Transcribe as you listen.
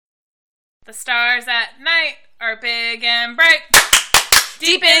The stars at night are big and bright,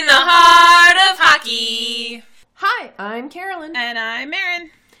 deep in the heart of hockey. Hi, I'm Carolyn. And I'm Marin.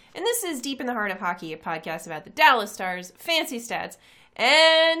 And this is Deep in the Heart of Hockey, a podcast about the Dallas Stars, fancy stats,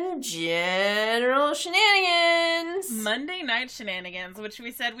 and general shenanigans. Monday night shenanigans, which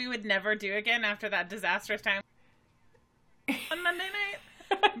we said we would never do again after that disastrous time on Monday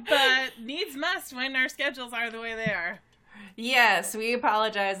night. But needs must when our schedules are the way they are. Yes, we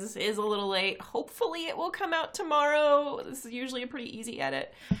apologize. This is a little late. Hopefully it will come out tomorrow. This is usually a pretty easy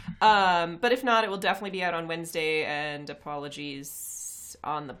edit. But if not, it will definitely be out on Wednesday, and apologies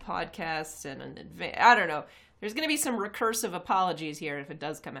on the podcast and in advance. I don't know. There's going to be some recursive apologies here if it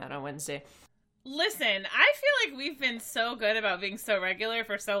does come out on Wednesday. Listen, I feel like we've been so good about being so regular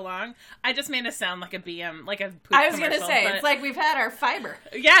for so long. I just made us sound like a BM, like a poop I was going to say, but... it's like we've had our fiber.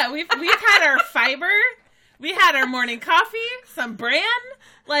 Yeah, we've had our fiber. We had our morning coffee, some bran.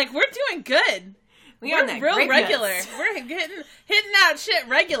 Like, we're doing good. We're real regular. Nuts. We're hitting that shit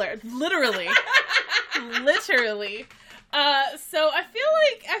regular. Literally. Literally. So I feel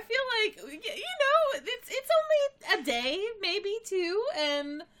like, you know, it's only a day, maybe two,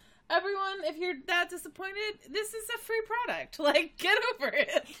 and everyone, if you're that disappointed, this is a free product. Like, get over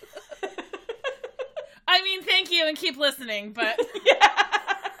it. I mean, thank you and keep listening, but... Yeah.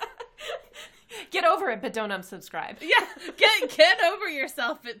 Get over it, but don't unsubscribe. Yeah, get over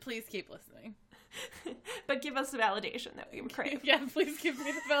yourself, but please keep listening. But give us the validation that we crave. Yeah, please give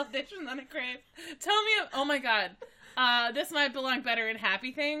me the validation that I crave. Tell me, oh my god, this might belong better in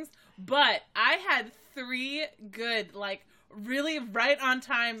happy things, but I had 3 good, like, really right on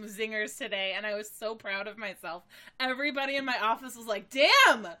time zingers today, and I was so proud of myself. Everybody in my office was like,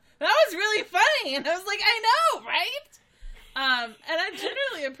 damn, that was really funny, and I was like, I know, right? And I'm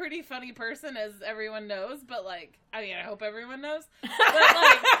generally a pretty funny person, as everyone knows, but, like, I mean, I hope everyone knows, but,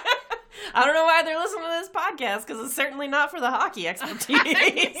 like... I don't know why they're listening to this podcast, because it's certainly not for the hockey expertise.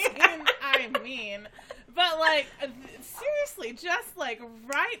 I mean, but, like, seriously, just, like,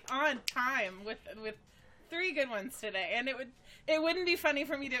 right on time with 3 good ones today, and it wouldn't be funny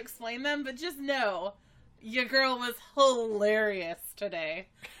for me to explain them, but just know, your girl was hilarious today,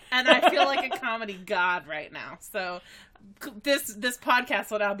 and I feel like a comedy god right now, so... This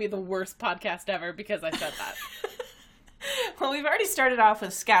podcast will now be the worst podcast ever because I said that. Well, we've already started off with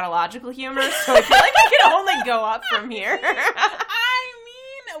scatological humor, so I feel like it can only go up from here. I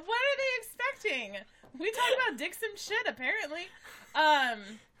mean, what are they expecting? We talk about dicks and shit, apparently.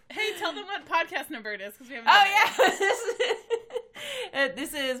 Hey, tell them what podcast number it is, because we haven't done it.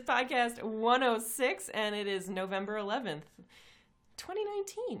 This is podcast 106, and it is November 11th,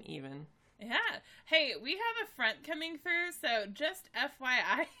 2019, even. Yeah. Hey, we have a front coming through, so just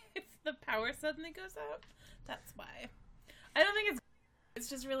FYI, if the power suddenly goes out, that's why. I don't think it's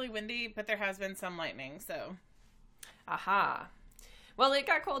just really windy, but there has been some lightning, so. Aha. Well, it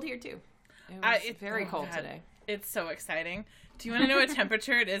got cold here, too. It's very cold today. It's so exciting. Do you want to know what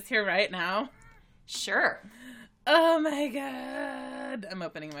temperature it is here right now? Sure. Oh my god. I'm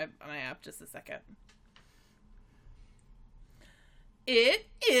opening my app just a second. It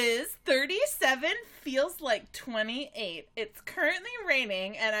is 37, feels like 28. It's currently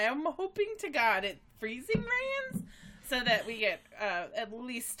raining, and I am hoping to God it freezing rains so that we get at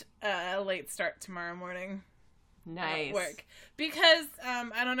least a late start tomorrow morning. Nice. At work. Because,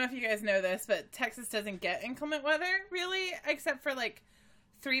 I don't know if you guys know this, but Texas doesn't get inclement weather, really, except for, like,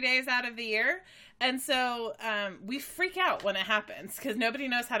 3 days out of the year. And so we freak out when it happens, because nobody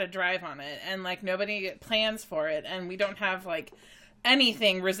knows how to drive on it, and, like, nobody plans for it, and we don't have, like...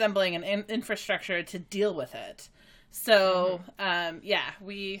 anything resembling an infrastructure to deal with it. So, yeah,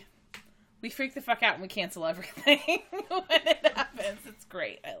 we freak the fuck out and we cancel everything when it happens. It's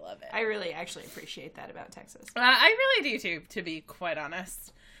great. I love it. I really actually appreciate that about Texas. I really do too, to be quite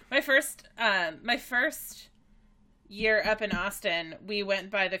honest. My first year up in Austin, we went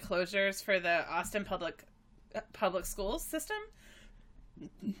by the closures for the Austin public schools system.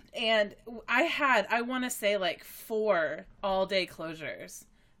 And I want to say like 4 all-day closures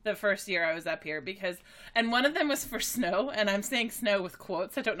the first year I was up here and one of them was for snow, and I'm saying snow with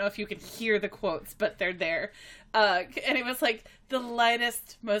quotes. I don't know if you can hear the quotes, but they're there. And it was like the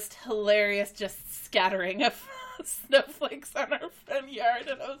lightest, most hilarious, just scattering of snowflakes on our front yard.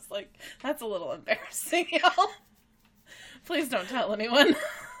 And I was like, that's a little embarrassing, y'all. Please don't tell anyone.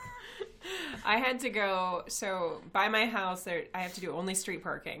 I had to go, so by my house, I have to do only street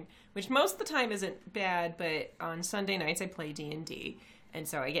parking, which most of the time isn't bad, but on Sunday nights I play D&D, and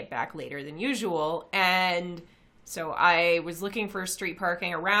so I get back later than usual, and so I was looking for street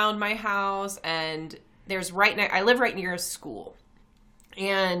parking around my house, and I live right near a school,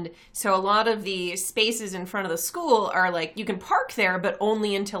 And so a lot of the spaces in front of the school are like, you can park there, but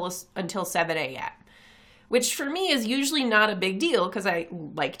only until 7 a.m., which for me is usually not a big deal because I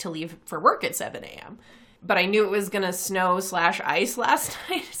like to leave for work at 7 a.m. But I knew it was going to snow/ice last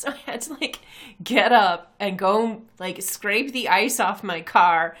night, so I had to, like, get up and go, like, scrape the ice off my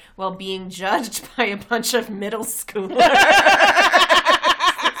car while being judged by a bunch of middle schoolers.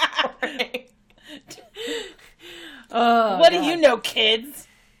 Oh, what do you know, kids?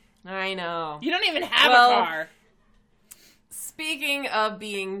 I know. You don't even have a car. Speaking of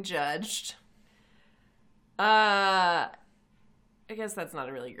being judged, I guess that's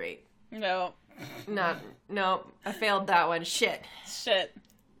not really great. No, I failed that one. Shit.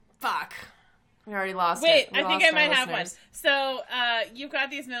 Fuck. We already lost it. Wait, I think I might have one. So, you've got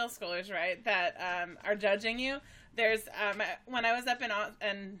these middle schoolers, right, that are judging you. There's, when I was up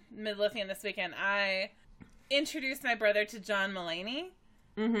in Midlothian this weekend, I introduced my brother to John Mulaney.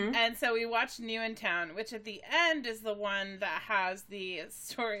 Mm-hmm. And so we watched New in Town, which at the end is the one that has the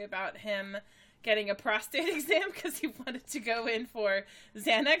story about him getting a prostate exam because he wanted to go in for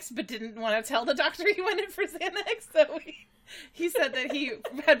Xanax but didn't want to tell the doctor he went in for Xanax. So he said that he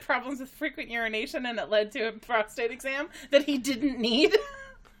had problems with frequent urination and it led to a prostate exam that he didn't need.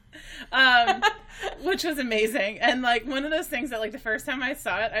 Which was amazing. And, like, one of those things that, like, the first time I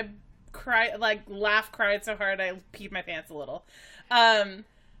saw it, I cried so hard I peed my pants a little.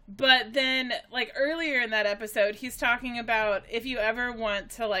 But then, like, earlier in that episode, he's talking about if you ever want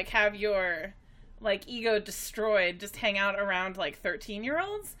to, like, have your, like, ego destroyed, just hang out around, like,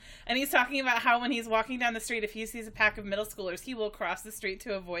 13-year-olds. And he's talking about how when he's walking down the street, if he sees a pack of middle schoolers, he will cross the street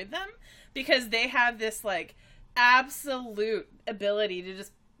to avoid them because they have this, like, absolute ability to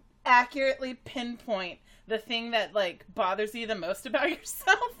just accurately pinpoint the thing that, like, bothers you the most about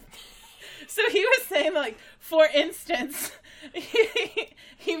yourself. So he was saying, like, for instance,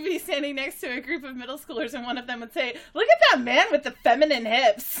 he'd be standing next to a group of middle schoolers and one of them would say, "Look at that man with the feminine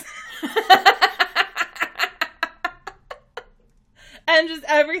hips." And just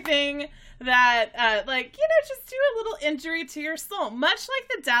everything that, like, you know, just do a little injury to your soul. Much like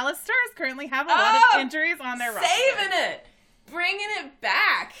the Dallas Stars currently have a lot of injuries on their roster. Saving it! Bringing it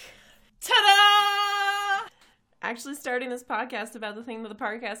back! Ta-da! Actually starting this podcast about the thing that the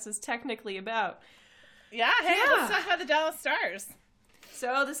podcast is technically about. Yeah, hey, let's talk about the Dallas Stars.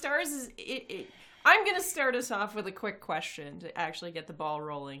 So the Stars is... I'm going to start us off with a quick question to actually get the ball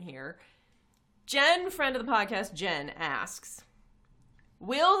rolling here. Jen, friend of the podcast, Jen, asks,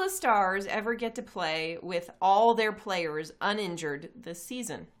 will the Stars ever get to play with all their players uninjured this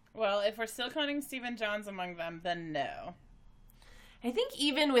season? Well, if we're still counting Stephen Johns among them, then no. I think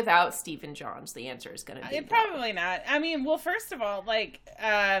even without Stephen Johns, the answer is going to be probably not. I mean, well, first of all, like,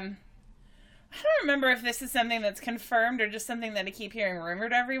 I don't remember if this is something that's confirmed or just something that I keep hearing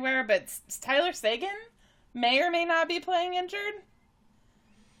rumored everywhere, but Tyler Seguin may or may not be playing injured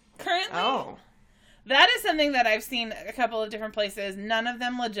currently. Oh. That is something that I've seen a couple of different places. None of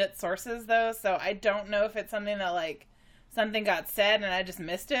them legit sources, though, so I don't know if it's something that, like, something got said and I just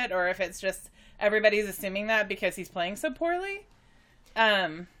missed it, or if it's just everybody's assuming that because he's playing so poorly.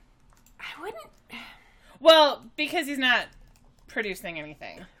 I wouldn't... Well, because he's not producing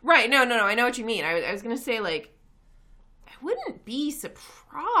anything. Right, no, I know what you mean. I was going to say, like, I wouldn't be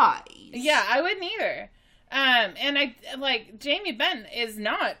surprised. Yeah, I wouldn't either. And I, like, Jamie Benn is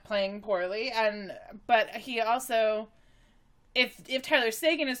not playing poorly, but he also, if Tyler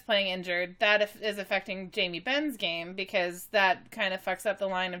Seguin is playing injured, that is affecting Jamie Benn's game, because that kind of fucks up the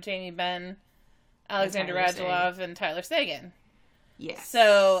line of Jamie Benn, Alexander Radulov, and Tyler Seguin. Yes.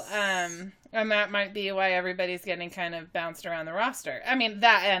 So, and that might be why everybody's getting kind of bounced around the roster. I mean,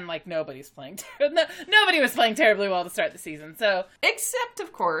 that and, like, nobody was playing terribly well to start the season, so. Except,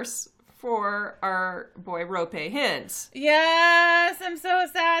 of course, for our boy Roope Hintz. Yes, I'm so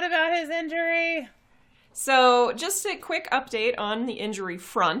sad about his injury. So, just a quick update on the injury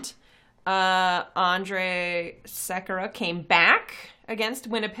front. Andre Sekera came back against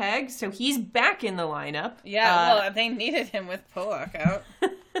Winnipeg, so he's back in the lineup. Yeah, well, they needed him with Pollock out.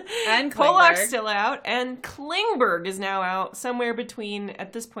 And Klingberg. Pollock's still out, and Klingberg is now out somewhere between,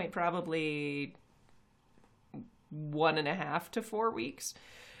 at this point, probably 1.5 to 4 weeks.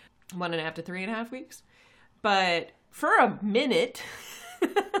 1.5 to 3.5 weeks. But for a minute.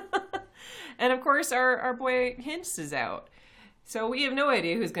 And of course, our boy Hintz is out. So we have no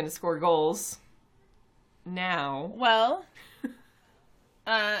idea who's going to score goals now. Well,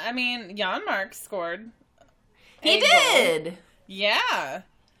 I mean, Janmark scored. He did! Goal. Yeah.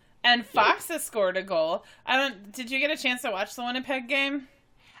 And Fox has scored a goal. Did you get a chance to watch the Winnipeg game?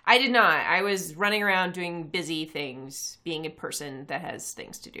 I did not. I was running around doing busy things, being a person that has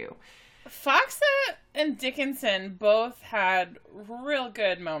things to do. Faksa and Dickinson both had real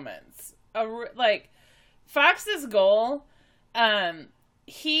good moments. Like, Faksa's goal,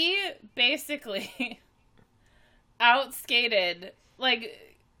 he basically outskated,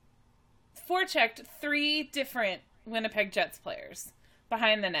 like, forechecked 3 different Winnipeg Jets players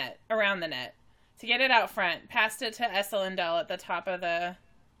behind the net, around the net, to get it out front, passed it to Esa Lindell at the top of the,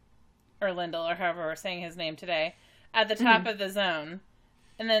 or Lindell, or however we're saying his name today, at the top of the zone.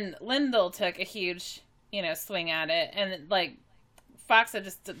 And then Lindell took a huge, swing at it, and, like, Faksa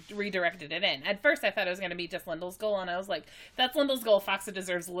just redirected it in. At first, I thought it was going to be just Lindell's goal, and I was like, that's Lindell's goal. Faksa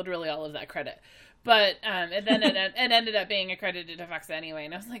deserves literally all of that credit. But and then it ended up being accredited to Faksa anyway,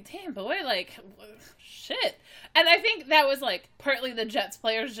 and I was like, damn, boy, like, shit. And I think that was, like, partly the Jets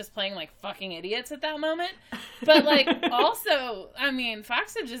players just playing like fucking idiots at that moment. But, like, also, I mean,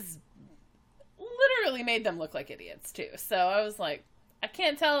 Faksa just literally made them look like idiots, too. So I was like, I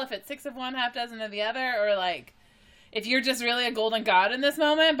can't tell if it's 6 of one, half dozen of the other, or, like, if you're just really a golden god in this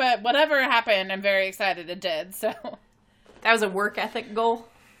moment. But whatever happened, I'm very excited it did, so. That was a work ethic goal?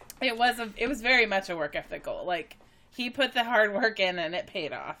 It was very much a work ethic goal. Like, he put the hard work in, and it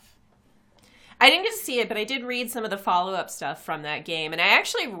paid off. I didn't get to see it, but I did read some of the follow-up stuff from that game, and I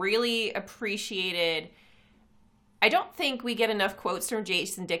actually really appreciated... I don't think we get enough quotes from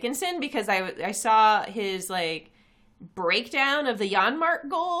Jason Dickinson, because I saw his, like, breakdown of the Janmark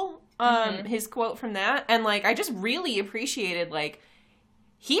goal, his quote from that, and, like, I just really appreciated, like,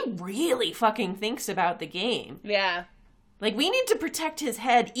 he really fucking thinks about the game. Yeah. Like, we need to protect his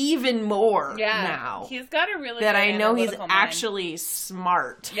head even more now. He's got a really that I know he's mind. actually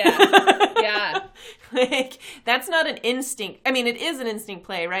smart. Yeah. Yeah. Like, that's not an instinct. I mean, it is an instinct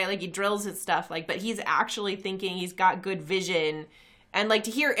play, right? Like, he drills his stuff, like, but he's actually thinking, he's got good vision. And, like,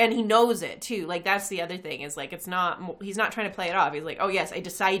 to hear, and he knows it, too. Like, that's the other thing, is, like, he's not trying to play it off. He's like, oh, yes, I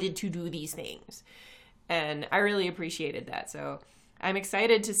decided to do these things. And I really appreciated that. So I'm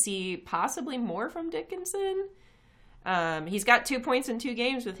excited to see possibly more from Dickinson. He's got 2 points in 2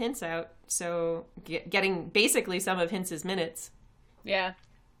 games with Hintz out, so getting basically some of Hintz's minutes. Yeah.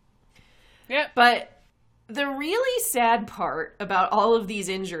 Yep. But the really sad part about all of these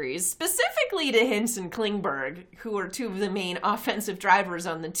injuries, specifically to Hintz and Klingberg, who are 2 of the main offensive drivers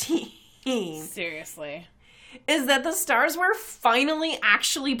on the team. Seriously. Is that the Stars were finally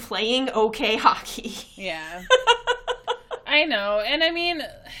actually playing okay hockey. Yeah. I know. And I mean,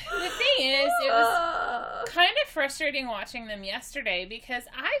 the thing is, it was kind of frustrating watching them yesterday, because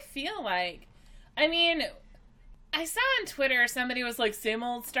I feel like, I mean, I saw on Twitter somebody was like, same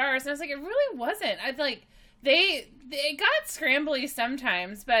old Stars, and I was like, it really wasn't. I'd like, they got scrambly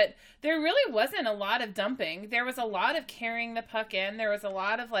sometimes, but there really wasn't a lot of dumping. There was a lot of carrying the puck in. There was a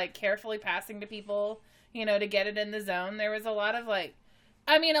lot of, like, carefully passing to people, to get it in the zone. There was a lot of, like,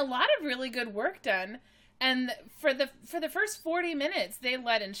 I mean, a lot of really good work done. And for the first 40 minutes, they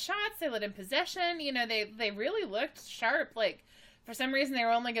let in shots, they let in possession. They really looked sharp. Like, for some reason, they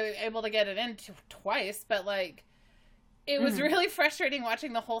were only able to get it in twice. But, like, it was really frustrating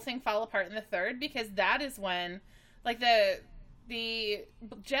watching the whole thing fall apart in the third, because that is when, like, the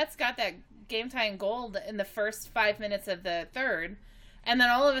Jets got that game-tying goal in the first 5 minutes of the third. And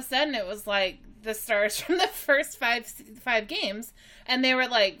then all of a sudden, it was, like, the Stars from the first five games. And they were,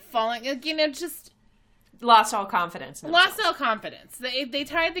 like, falling, just... Lost all confidence. Lost all confidence. They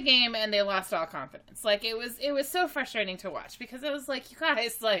tied the game and they lost all confidence. Like, it was so frustrating to watch, because it was like, you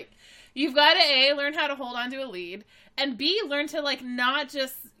guys, like, you've got to A, learn how to hold on to a lead, and B, learn to, like, not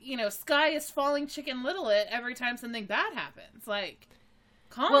just, sky is falling Chicken Little it every time something bad happens. Like,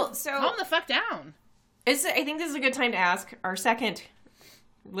 calm the fuck down. I think this is a good time to ask our second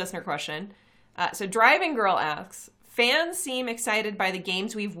listener question. So Driving Girl asks, fans seem excited by the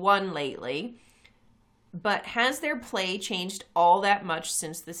games we've won lately, but has their play changed all that much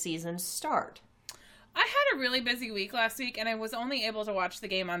since the season's start? I had a really busy week last week, and I was only able to watch the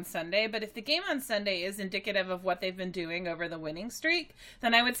game on Sunday, but if the game on Sunday is indicative of what they've been doing over the winning streak,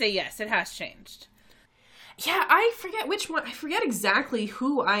 then I would say yes, it has changed. Yeah, I forget which one. I forget exactly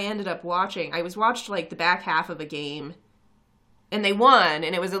who I ended up watching. I watched, like, the back half of a game, and they won,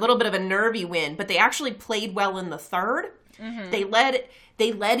 and it was a little bit of a nervy win, but they actually played well in the third. Mm-hmm.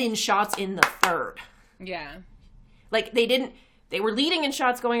 They led in shots in the third. Yeah. Like, they were leading in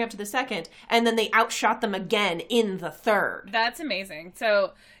shots going up to the second, and then they outshot them again in the third. That's amazing.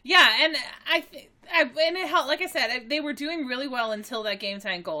 So, yeah, and and it helped, like I said, they were doing really well until that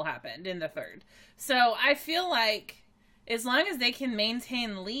game-tying goal happened in the third. So, I feel like as long as they can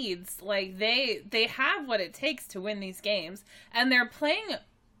maintain leads, like, they have what it takes to win these games, and they're playing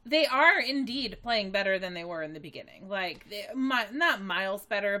they are indeed playing better than they were in the beginning. Like, not miles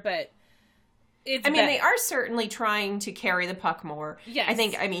better, but it's better. They are certainly trying to carry the puck more. Yes.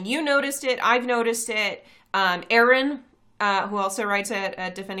 I mean, you noticed it. I've noticed it. Erin, who also writes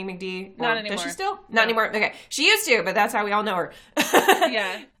at Defending McD. Not anymore. Does she still? No. Not anymore. Okay. She used to, but that's how we all know her.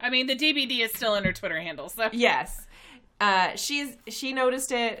 Yeah. I mean, the DBD is still in her Twitter handle, so. Yes. She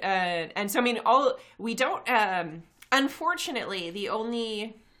noticed it. And so, I mean, we don't, unfortunately,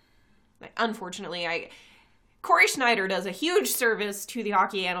 Corey Schneider does a huge service to the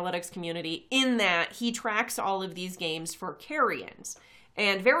hockey analytics community in that he tracks all of these games for carry-ins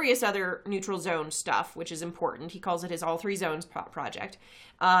and various other neutral zone stuff, which is important. He calls it his All Three Zones project.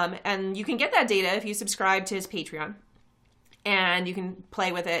 And you can get that data if you subscribe to his Patreon. And you can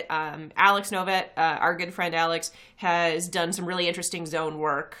play with it. Alex Novet, our good friend Alex, has done some really interesting zone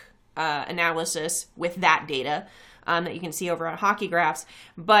work analysis with that data that you can see over on Hockey Graphs.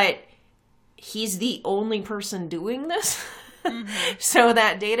 But he's the only person doing this. Mm-hmm. So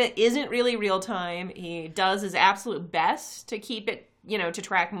that data isn't really real time. He does his absolute best to keep it, to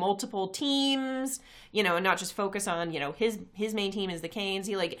track multiple teams, and not just focus on, his main team is the Canes.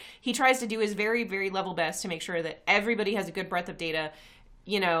 He tries to do his very, very level best to make sure that everybody has a good breadth of data,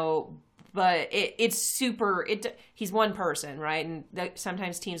 but it's super, he's one person, right? And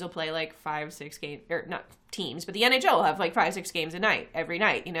sometimes teams will play like 5-6 games, or not teams, but the NHL will have like 5-6 games every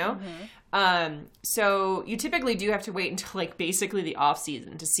night, Mm-hmm. So you typically do have to wait until like basically the off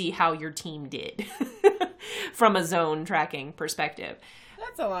season to see how your team did from a zone tracking perspective.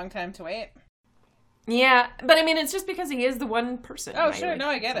 That's a long time to wait. Yeah, but I mean, it's just because he is the one person. Oh, sure. No,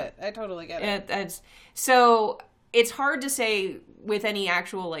 I get it. I totally get it. So it's hard to say with any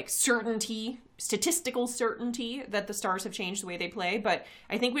actual like certainty, statistical certainty, that the Stars have changed the way they play. But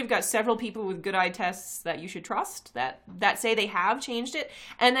I think we've got several people with good eye tests that you should trust that say they have changed it.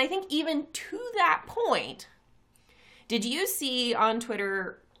 And I think even to that point, did you see on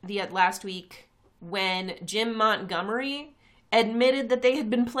Twitter last week when Jim Montgomery admitted that they had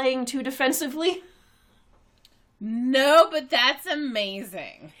been playing too defensively? No, but that's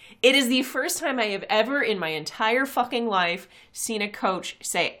amazing. It is the first time I have ever in my entire fucking life seen a coach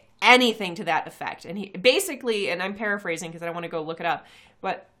say anything to that effect. And he basically, and I'm paraphrasing because I don't want to go look it up,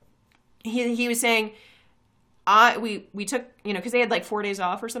 but he was saying, we took, because they had like 4 days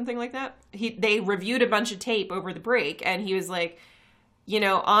off or something like that. They reviewed a bunch of tape over the break, and he was like,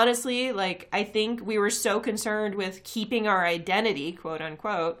 honestly, like, I think we were so concerned with keeping our identity, quote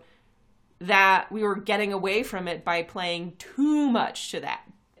unquote, that we were getting away from it by playing too much to that.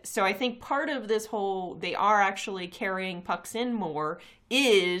 So I think part of this whole, they are actually carrying pucks in more,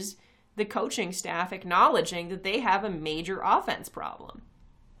 is the coaching staff acknowledging that they have a major offense problem.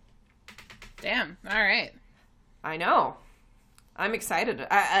 Damn. All right. I know. I'm excited.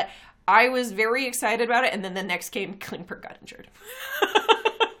 I was very excited about it, and then the next game, Klingberg got injured.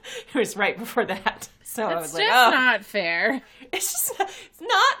 It was right before that. So I was like, just not fair. It's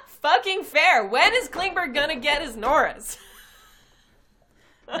not fucking fair. When is Klingberg gonna get his Norris?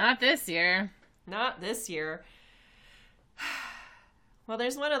 Not this year. Not this year. Well,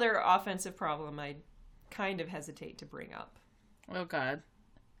 there's one other offensive problem I kind of hesitate to bring up. Oh, God.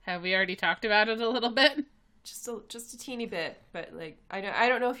 Have we already talked about it a little bit? Just a teeny bit, but like I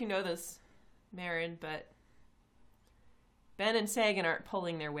don't know if you know this, Marin, but Ben and Sagan aren't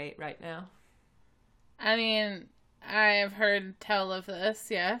pulling their weight right now. I mean, I have heard tell of this,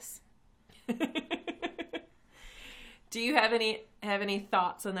 yes. Do you have any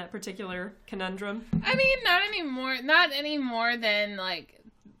thoughts on that particular conundrum? I mean, not anymore. Not any more than like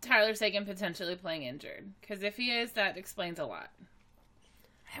Tyler Sagan potentially playing injured. Because if he is, that explains a lot.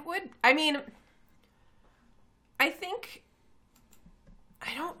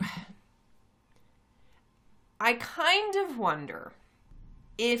 I kind of wonder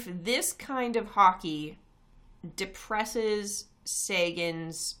if this kind of hockey depresses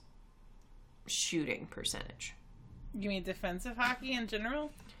Sagan's shooting percentage. You mean defensive hockey in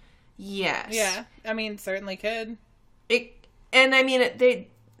general? Yes. Yeah, I mean, certainly could. The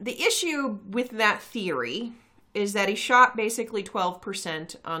issue with that theory is that he shot basically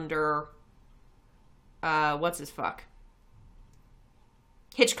 12% under, what's his fuck?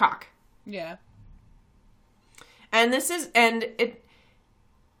 Hitchcock. Yeah. And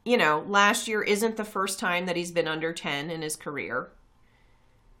last year isn't the first time that he's been under 10 in his career.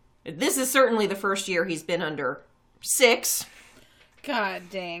 This is certainly the first year he's been under 6. God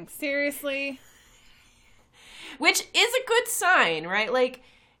dang. Seriously? Which is a good sign, right? Like,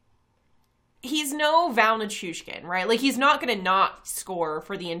 he's no Val Nichushkin, right? Like, he's not going to not score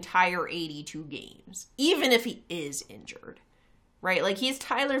for the entire 82 games, even if he is injured. right? Like, he's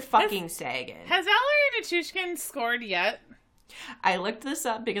Tyler fucking Sagan. Has Valery Nichushkin scored yet? I looked this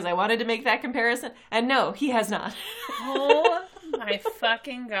up because I wanted to make that comparison, and no, he has not. Oh my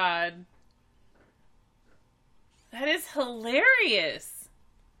fucking God. That is hilarious.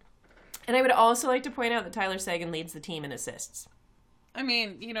 And I would also like to point out that Tyler Sagan leads the team in assists. I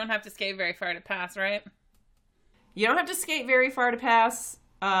mean, you don't have to skate very far to pass, right? You don't have to skate very far to pass.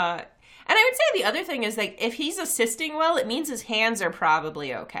 And I would say the other thing is, like, if he's assisting well, it means his hands are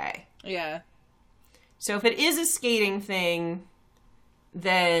probably okay. Yeah. So if it is a skating thing,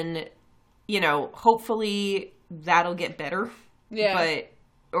 then, you know, hopefully that'll get better. Yeah.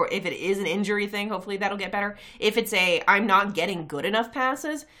 Or if it is an injury thing, hopefully that'll get better. If it's I'm not getting good enough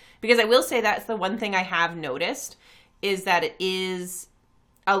passes, because I will say that's the one thing I have noticed, is that it is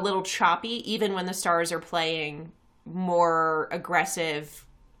a little choppy, even when the Stars are playing more aggressive,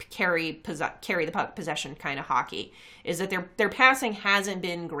 carry the puck possession kind of hockey, is that their passing hasn't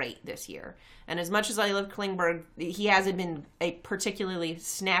been great this year. And as much as I love Klingberg, he hasn't been a particularly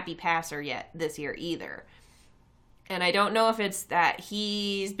snappy passer yet this year either. And I don't know if it's that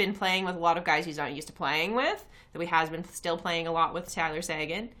he's been playing with a lot of guys he's not used to playing with, that he has been still playing a lot with Tyler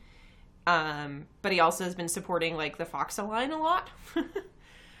Sagan. But he also has been supporting, like, the Foxa line a lot.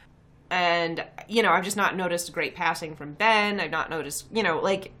 And, you know, I've just not noticed great passing from Ben. I've not noticed, you know,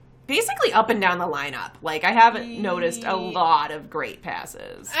 like, basically up and down the lineup. Like, I haven't noticed a lot of great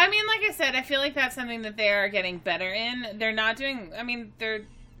passes. I mean, like I said, I feel like that's something that they are getting better in. They're not doing, I mean,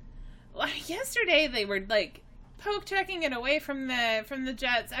 yesterday they were, like, poke checking it away from the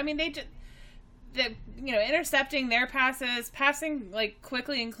Jets. I mean, intercepting their passes, passing, like,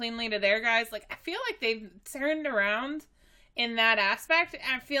 quickly and cleanly to their guys. Like, I feel like they've turned around in that aspect.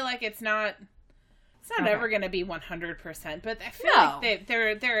 I feel like it's not ever going to be 100%, but I feel like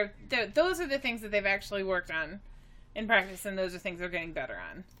they're those are the things that they've actually worked on in practice, and those are things they're getting better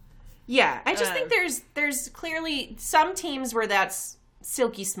on. Yeah, I just think there's clearly some teams where that's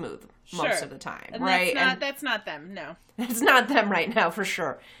silky smooth most of the time, and right? That's not them, no. It's not them right now, for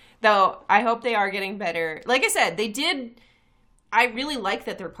sure. Though, I hope they are getting better. Like I said, I really like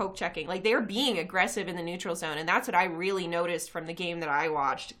that they're poke checking. Like, they're being aggressive in the neutral zone, and that's what I really noticed from the game that I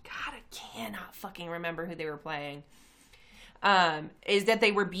watched. God, I cannot fucking remember who they were playing. Is that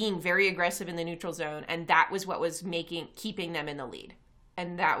they were being very aggressive in the neutral zone, and that was what was keeping them in the lead.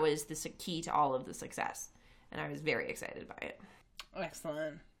 And that was the key to all of the success. And I was very excited by it.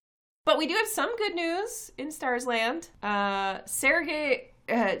 Excellent. But we do have some good news in Stars Land. Sergei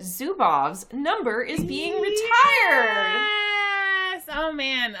Zubov's number is being retired. Yes! Oh,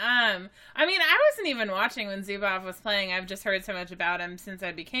 man. I mean, I wasn't even watching when Zubov was playing. I've just heard so much about him since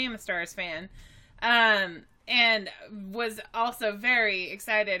I became a Stars fan. And was also very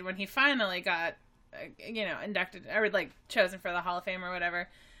excited when he finally got, inducted, or, like, chosen for the Hall of Fame or whatever.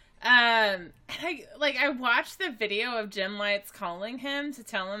 And I watched the video of Jim Lights calling him to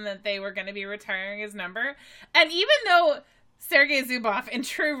tell him that they were going to be retiring his number. And even though Sergei Zubov, in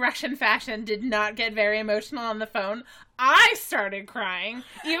true Russian fashion, did not get very emotional on the phone, I started crying,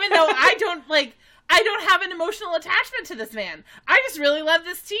 even though I don't have an emotional attachment to this man. I just really love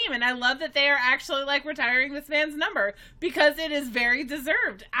this team, and I love that they are actually, like, retiring this man's number, because it is very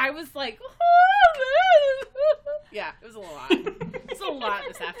deserved. I was like, yeah, it was a lot. It was a lot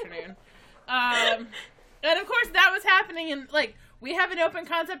this afternoon. And of course that was happening in, like, we have an open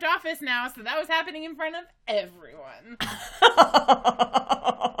concept office now, so that was happening in front of everyone.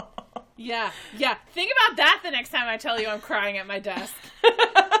 Yeah. Think about that the next time I tell you I'm crying at my desk.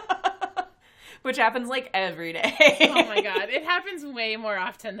 Which happens, like, every day. Oh my God. It happens way more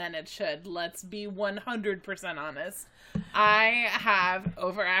often than it should. Let's be 100% honest. I have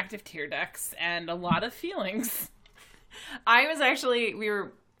overactive tear ducts and a lot of feelings. I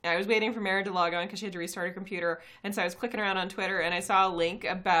was waiting for Mara to log on because she had to restart her computer, and so I was clicking around on Twitter, and I saw a link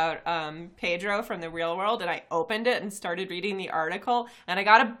about Pedro from The Real World, and I opened it and started reading the article, and I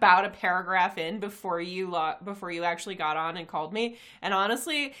got about a paragraph in before you actually got on and called me, and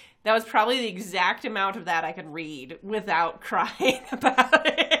honestly, that was probably the exact amount of that I could read without crying about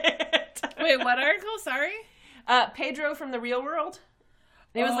it. Wait, what article? Sorry? Pedro from The Real World.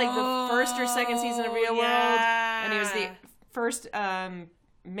 It was like the first or second season of Real World, and he was the first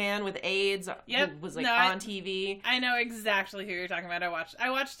man with AIDS who was on TV. I know exactly who you're talking about. I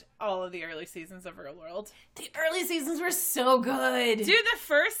watched all of the early seasons of Real World. The early seasons were so good. Dude, the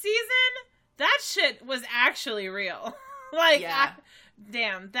first season, that shit was actually real. Like, yeah.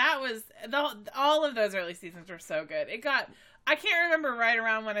 That was, all of those early seasons were so good. I can't remember right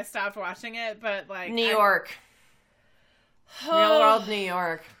around when I stopped watching it, but like... New York. Real World New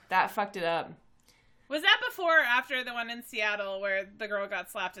York. That fucked it up. Was that before or after the one in Seattle where the girl got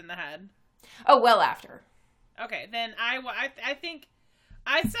slapped in the head? Oh, well after. Okay, then I think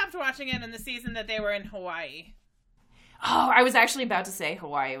I stopped watching it in the season that they were in Hawaii. Oh, I was actually about to say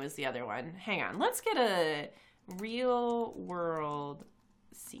Hawaii was the other one. Hang on. Let's get a real world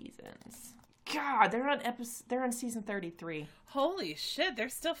seasons. God, they're on season 33. Holy shit, they're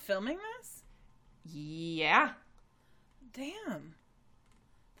still filming this? Yeah. Damn.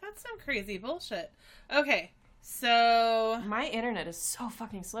 That's some crazy bullshit. Okay, so... My internet is so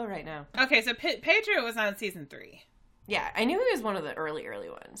fucking slow right now. Okay, so Pedro was on season 3. Yeah, I knew he was one of the early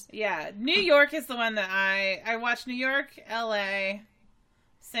ones. Yeah, New York is the one that I watched. New York, LA,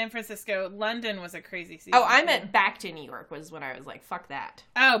 San Francisco. London was a crazy season. Oh, I meant Back to New York was when I was like, fuck that.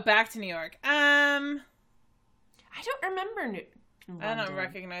 Oh, Back to New York. I don't remember London. I don't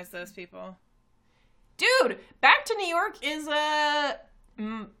recognize those people. Dude, Back to New York is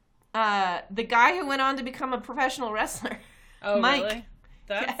the guy who went on to become a professional wrestler. Oh, Mike. Really?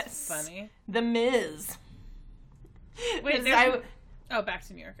 That's funny. The Miz. Wait, oh, Back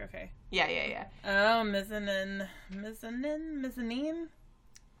to New York. Okay. Yeah. Oh, mezzanine.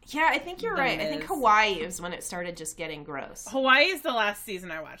 Yeah, I think you're right. Miz. I think Hawaii is when it started just getting gross. Hawaii is the last season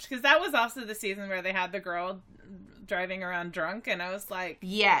I watched because that was also the season where they had the girl driving around drunk, and I was like,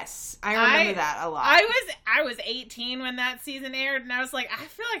 yes, I remember that a lot. I was 18 when that season aired, and I was like, I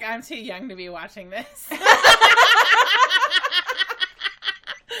feel like I'm too young to be watching this.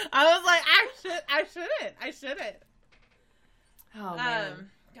 I was like, I shouldn't. Oh man.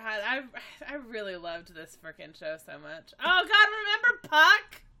 God, I really loved this freaking show so much. Oh God, remember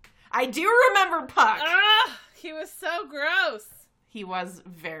Puck? I do remember Puck. Oh, he was so gross. He was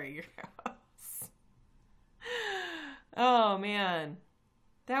very gross. Oh man.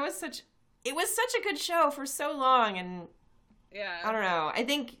 It was such a good show for so long, and yeah. I don't know. I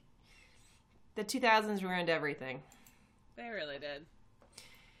think the 2000s ruined everything. They really did.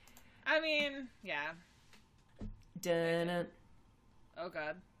 I mean, yeah. Dun-dun. Oh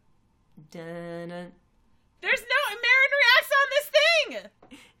God. Dun-dun. There's no Marin reacts on this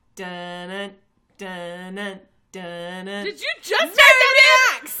thing. Dun-dun. Dun-dun. Dun-dun. Did you just Marin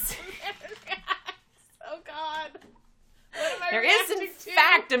reacts? Oh God. There is in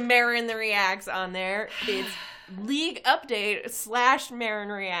fact a Marin the Reacts on there. It's League Update / Marin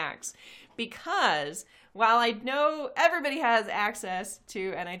Reacts. Because while I know everybody has access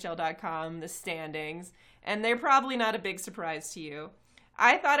to NHL.com, the standings, and they're probably not a big surprise to you,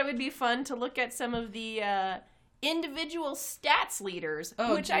 I thought it would be fun to look at some of the individual stats leaders,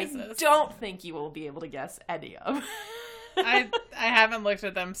 which Jesus. I don't think you will be able to guess any of. I haven't looked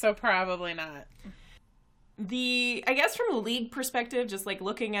at them, so probably not. I guess from a league perspective, just like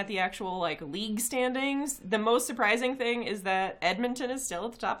looking at the actual like league standings, the most surprising thing is that Edmonton is still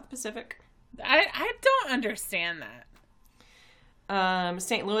at the top of the Pacific. I don't understand that.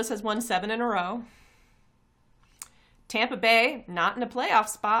 St. Louis has won 7 in a row. Tampa Bay, not in a playoff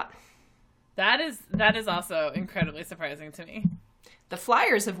spot. That is also incredibly surprising to me. The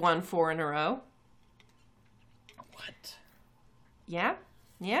Flyers have won 4 in a row. What? Yeah.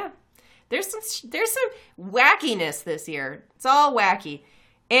 There's some wackiness this year. It's all wacky.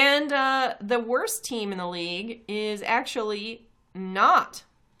 And the worst team in the league is actually not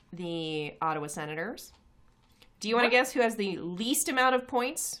the Ottawa Senators. Do you want to guess who has the least amount of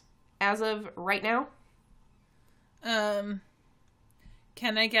points as of right now? Can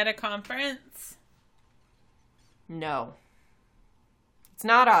I get a conference? No. It's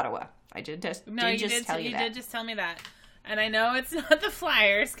not Ottawa. I did just tell you that. You did just tell me that. And I know it's not the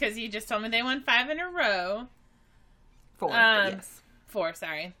Flyers, because you just told me they won 5 in a row. 4, yes. 4,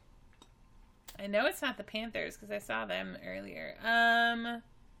 sorry. I know it's not the Panthers, because I saw them earlier.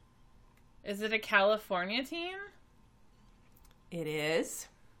 Is it a California team? It is.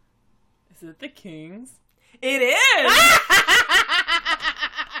 Is it the Kings? It is!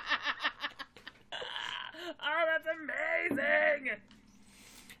 Oh, that's amazing!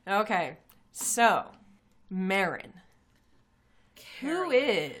 Okay, so, Marin. Who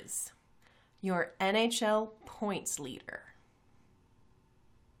is your NHL points leader?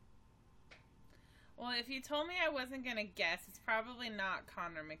 Well, if you told me I wasn't going to guess, it's probably not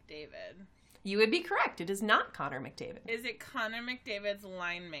Connor McDavid. You would be correct. It is not Connor McDavid. Is it Connor McDavid's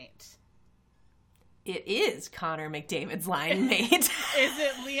line mate? It is Connor McDavid's line mate. Is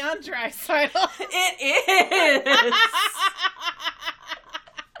it Leon Draisaitl? It is!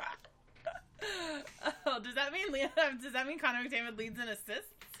 Oh, does that mean Connor McDavid leads in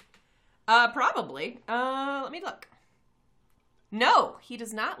assists? Probably. Let me look. No, he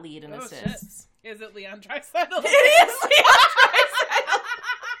does not lead in assists. Shit. Is it Leon Draisaitl? It is Leon Draisaitl!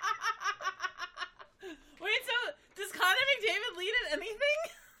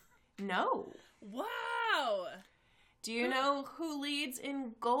 No. Wow. Do you know who leads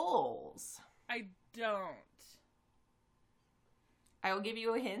in goals? I don't. I will give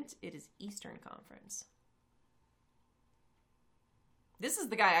you a hint. It is Eastern Conference. This is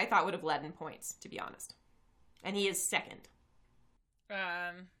the guy I thought would have led in points, to be honest. And he is second.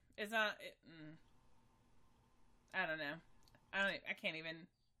 It's not... I don't know. I can't even...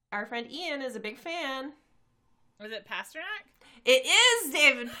 Our friend Ian is a big fan. Was it Pasternak? It is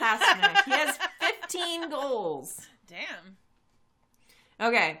David Pasternak. He has 15 goals. Damn.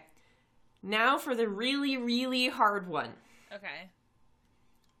 Okay. Now for the really, really hard one. Okay.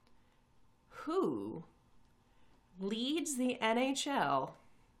 Who leads the NHL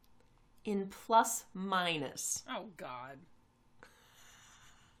in plus minus? Oh, God.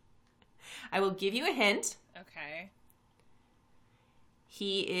 I will give you a hint. Okay.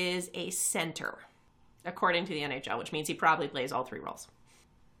 He is a center, according to the NHL, which means he probably plays all three roles.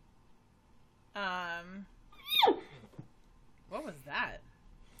 What was that?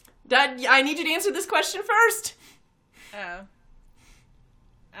 I need you to answer this question first. Oh.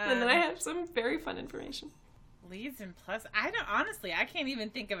 And then I have some very fun information. Leads and plus. I can't even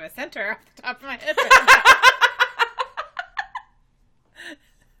think of a center off the top of my head.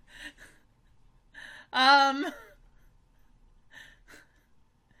 I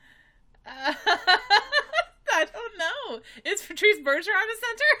don't know. Is Patrice Bergeron a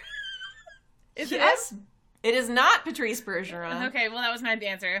center? Yes. It is not Patrice Bergeron. Okay, well, that was my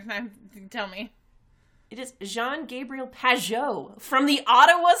answer. Tell me. It is Jean-Gabriel Pageau from the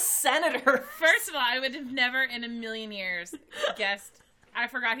Ottawa Senators. First of all, I would have never in a million years guessed. I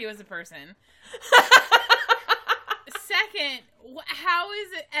forgot he was a person. Second, how is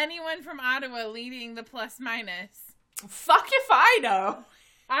anyone from Ottawa leading the plus minus? Fuck if I know.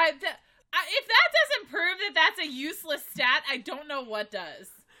 If that doesn't prove that that's a useless stat, I don't know what does.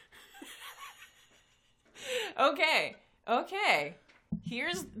 Okay.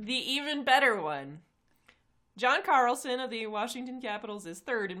 Here's the even better one. John Carlson of the Washington Capitals is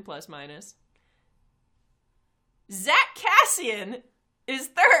third in plus minus. Zach Kassian is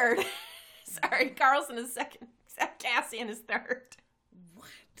third. Sorry, Carlson is second. Zach Kassian is third. What?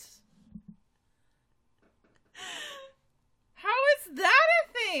 How is that a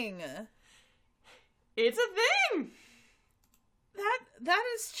thing? It's a thing. That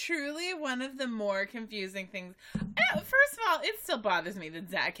is truly one of the more confusing things. First of all, it still bothers me that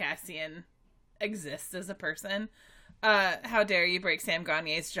Zach Kassian exists as a person. How dare you break Sam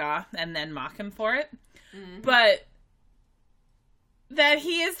Gagner's jaw and then mock him for it? Mm-hmm. But that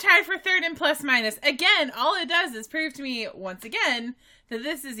he is tied for third in plus minus. Again, all it does is prove to me, once again, that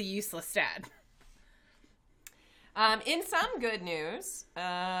this is a useless stat. In some good news,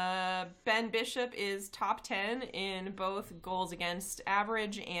 Ben Bishop is top 10 in both goals against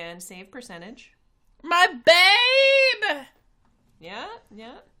average and save percentage. My babe! Yeah.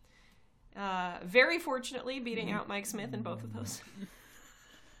 Very fortunately beating out Mike Smith in both of those.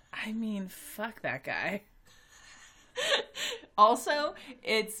 I mean, fuck that guy. Also,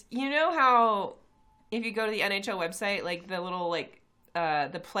 it's, you know how if you go to the NHL website, like the little,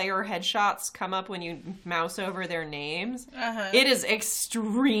 the player headshots come up when you mouse over their names. Uh-huh. It is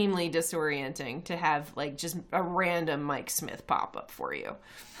extremely disorienting to have, just a random Mike Smith pop up for you.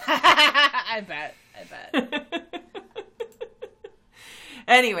 I bet.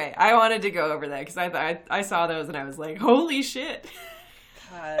 Anyway, I wanted to go over that because I saw those and I was like, holy shit.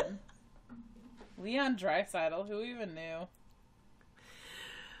 God. Leon Draisaitl, who even knew?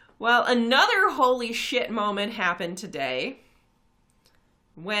 Well, another holy shit moment happened today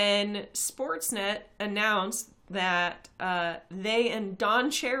when Sportsnet announced that they and Don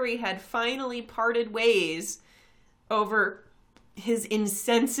Cherry had finally parted ways over his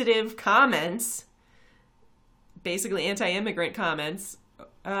insensitive comments, basically anti-immigrant comments,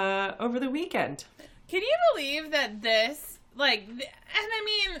 over the weekend. Can you believe that this, and I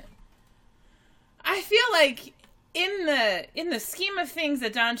mean, I feel like in the scheme of things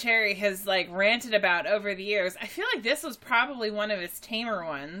that Don Cherry has ranted about over the years, I feel like this was probably one of his tamer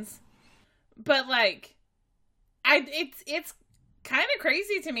ones. But it's kind of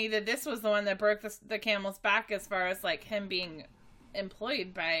crazy to me that this was the one that broke the camel's back as far as him being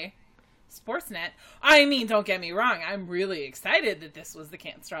employed by Sportsnet. I mean, don't get me wrong, I'm really excited that this was the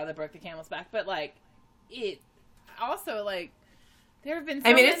straw that broke the camel's back, but it also there have been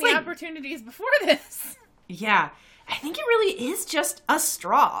so many opportunities before this. Yeah. I think it really is just a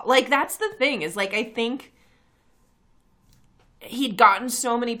straw. That's the thing, is I think he'd gotten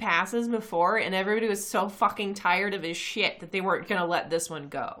so many passes before and everybody was so fucking tired of his shit that they weren't going to let this one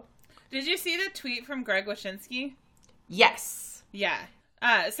go. Did you see the tweet from Greg Wyshynski? Yes. Yeah.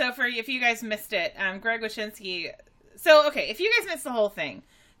 So if you guys missed it, Greg Wyshynski. So, okay, if you guys missed the whole thing,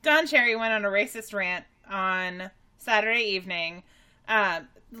 Don Cherry went on a racist rant on Saturday evening,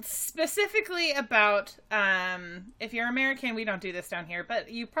 specifically about, if you're American, we don't do this down here, but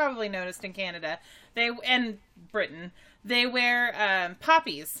you probably noticed in Canada, and Britain, they wear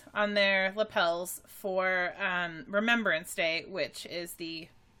poppies on their lapels for Remembrance Day, which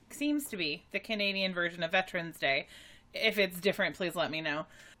seems to be the Canadian version of Veterans Day. If it's different, please let me know.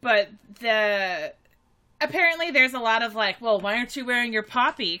 But apparently there's a lot of like, well, why aren't you wearing your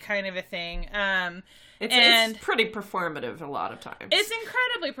poppy kind of a thing. It's pretty performative a lot of times. It's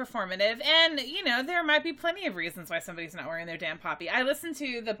incredibly performative. And, you know, there might be plenty of reasons why somebody's not wearing their damn poppy. I listened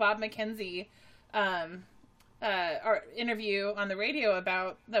to the Bob McKenzie interview on the radio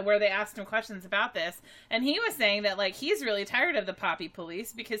where they asked him questions about this. And he was saying that, like, he's really tired of the poppy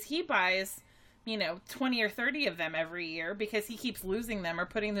police because he buys, you know, 20 or 30 of them every year because he keeps losing them or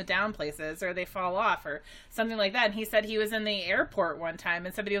putting them down places or they fall off or something like that. And he said he was in the airport one time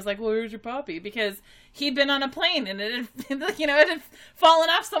and somebody was like, well, where's your poppy? Because he'd been on a plane and it had fallen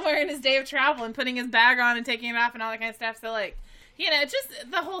off somewhere in his day of travel and putting his bag on and taking it off and all that kind of stuff. So, like, you know, just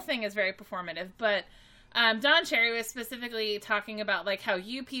the whole thing is very performative. But Don Cherry was specifically talking about, like, how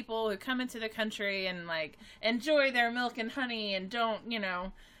you people who come into the country and, like, enjoy their milk and honey and don't, you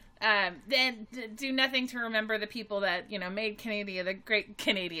know, then do nothing to remember the people that, you know, made Canada the great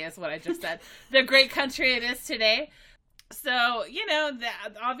Canada is what I just said, the great country it is today. So, you know,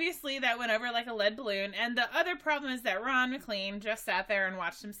 obviously that went over like a lead balloon. And the other problem is that Ron MacLean just sat there and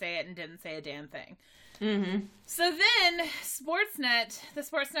watched him say it and didn't say a damn thing. Mm-hmm. So then the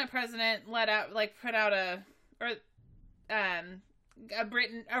Sportsnet president put out a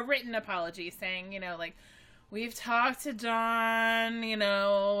written apology saying, you know, like, we've talked to Don, you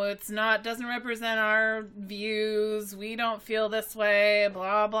know, doesn't represent our views. We don't feel this way,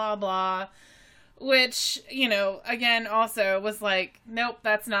 blah, blah, blah. Which, you know, again, also was like, nope,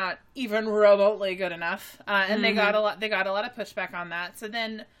 that's not even remotely good enough. And they got a lot of pushback on that. So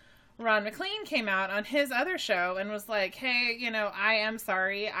then Ron MacLean came out on his other show and was like, hey, you know, I am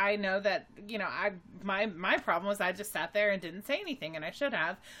sorry. I know that, you know, my problem was I just sat there and didn't say anything, and I should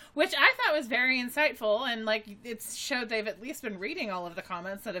have, which I thought was very insightful. And, like, it showed they've at least been reading all of the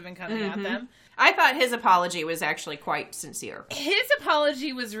comments that have been coming at them. I thought his apology was actually quite sincere. His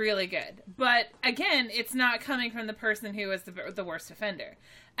apology was really good. But, again, it's not coming from the person who was the worst offender.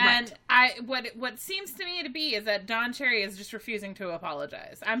 And what seems to me to be is that Don Cherry is just refusing to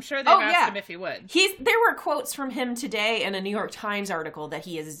apologize. I'm sure they've asked him if he would. There were quotes from him today in a New York Times article that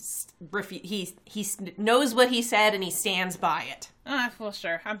he knows what he said and he stands by it. Well,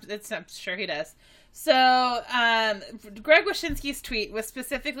 sure. I'm sure he does. So, Greg Wyshynski's tweet was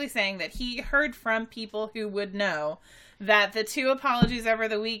specifically saying that he heard from people who would know that the two apologies over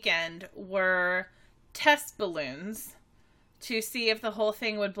the weekend were test balloons to see if the whole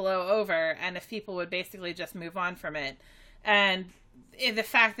thing would blow over and if people would basically just move on from it. And the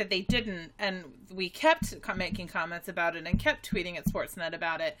fact that they didn't, and we kept making comments about it and kept tweeting at Sportsnet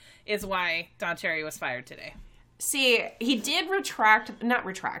about it, is why Don Cherry was fired today. See, he did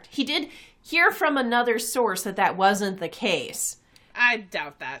he did hear from another source that wasn't the case. I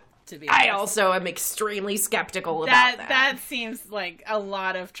doubt that, to be honest. I also am extremely skeptical about that. That seems like a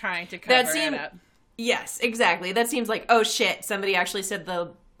lot of trying to cover it up. Yes, exactly. That seems like, oh shit, somebody actually said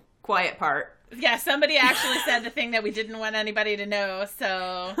the quiet part. Yeah, somebody actually said the thing that we didn't want anybody to know,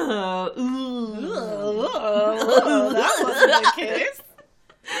 so... that wasn't the case.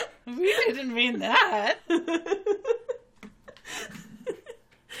 We didn't mean that.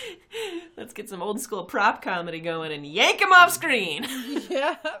 Let's get some old school prop comedy going and yank him off screen.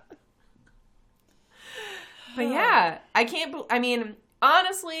 Yeah. But yeah,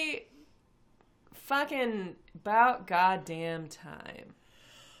 honestly... fucking about goddamn time.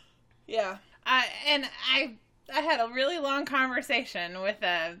 Yeah. I had a really long conversation with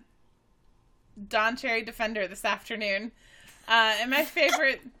a Don Cherry defender this afternoon. And my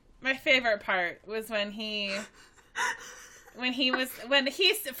favorite part was when he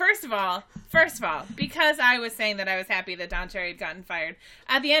first of all, because I was saying that I was happy that Don Cherry had gotten fired,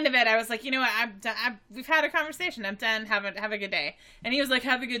 at the end of it, I was like, you know what, we've had a conversation, I'm done, have a good day. And he was like,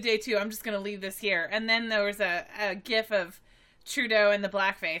 have a good day too, I'm just going to leave this here. And then there was a gif of Trudeau in the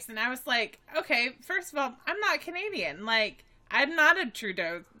blackface, and I was like, okay, first of all, I'm not Canadian, like, I'm not a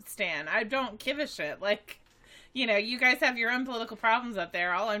Trudeau stan, I don't give a shit, like, you know, you guys have your own political problems up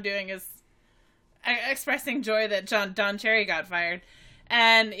there, all I'm doing is expressing joy that Don Cherry got fired.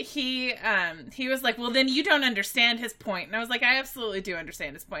 And he was like, well, then you don't understand his point. And I was like, I absolutely do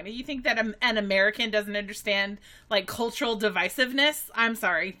understand his point. And you think that an American doesn't understand, like, cultural divisiveness? I'm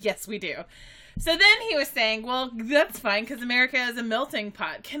sorry. Yes, we do. So then he was saying, well, that's fine, because America is a melting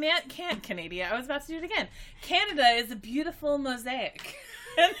pot. Canada, I was about to do it again. Canada is a beautiful mosaic.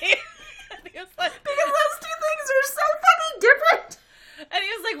 And he was like, because those two things are so fucking different. And he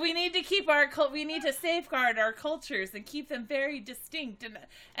was like, we need to keep we need to safeguard our cultures and keep them very distinct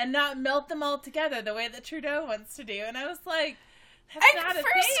and not melt them all together the way that Trudeau wants to do. And I was like, that's not a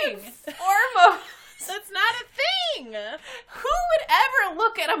thing. Foremost, that's not a thing. Who would ever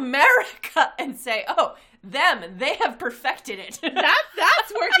look at America and say, oh, they have perfected it.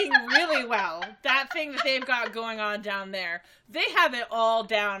 That's working really well. That thing that they've got going on down there, they have it all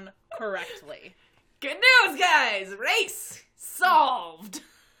down correctly. Good news, guys. Race solved.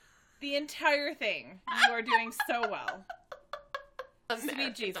 The entire thing. You are doing so well.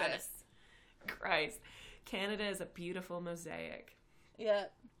 Sweet Jesus. Christ. Canada is a beautiful mosaic. Yeah.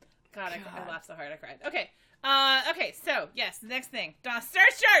 God. I laughed so hard I cried. Okay. Okay, so, yes, the next thing. Star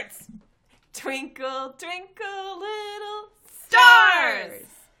charts! Twinkle, twinkle, little stars!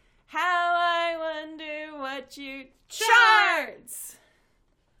 How I wonder what you charts!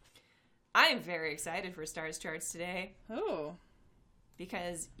 I am very excited for Stars Charts today. Ooh.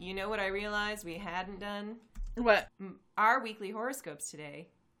 Because you know what I realized we hadn't done? What? Our weekly horoscopes today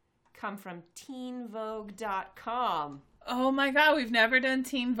come from teenvogue.com. Oh my god, we've never done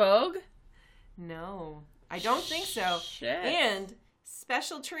Teen Vogue? No, I don't think so. Shit. And,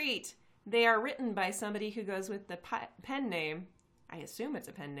 special treat, they are written by somebody who goes with the pen name, I assume it's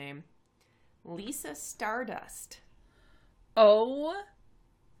a pen name, Lisa Stardust. O-M-G.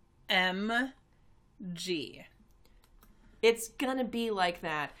 It's gonna be like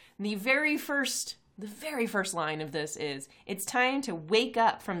that. The very first line of this is, it's time to wake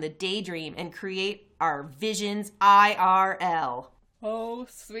up from the daydream and create our visions IRL. Oh,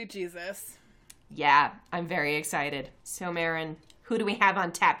 sweet Jesus. Yeah, I'm very excited. So, Marin, who do we have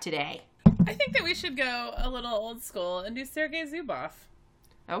on tap today? I think that we should go a little old school and do Sergei Zubov.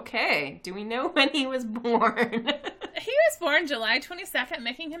 Okay. Do we know when he was born? He was born July 22nd,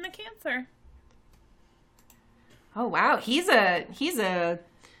 making him a Cancer. Oh, wow. He's a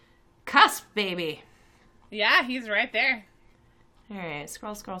cusp baby. Yeah, he's right there. All right.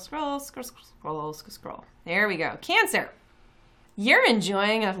 Scroll. There we go. Cancer. You're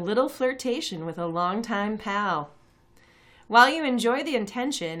enjoying a little flirtation with a longtime pal. While you enjoy the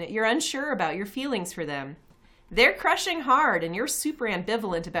intention, you're unsure about your feelings for them. They're crushing hard, and you're super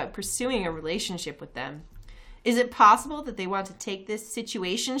ambivalent about pursuing a relationship with them. Is it possible that they want to take this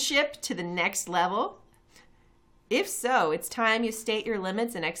situationship to the next level? If so, it's time you state your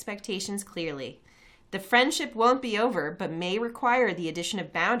limits and expectations clearly. The friendship won't be over, but may require the addition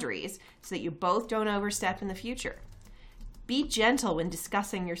of boundaries so that you both don't overstep in the future. Be gentle when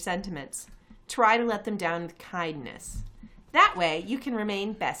discussing your sentiments. Try to let them down with kindness. That way, you can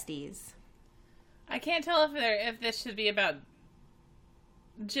remain besties. I can't tell if this should be about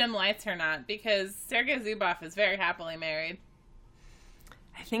Jim Lights or not, because Sergei Zubov is very happily married.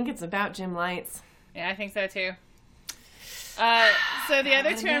 I think it's about Jim Lights. Yeah, I think so too. So the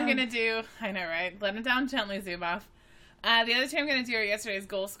other two I'm going to do, I know, right? Let him down gently, Zubov. The other two I'm going to do are yesterday's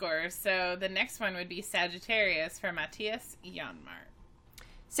goal scorers. So the next one would be Sagittarius for Matthias Janmark.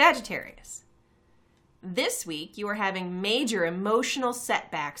 Sagittarius. This week, you are having major emotional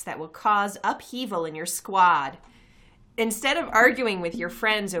setbacks that will cause upheaval in your squad. Instead of arguing with your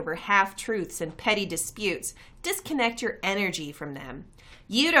friends over half-truths and petty disputes, disconnect your energy from them.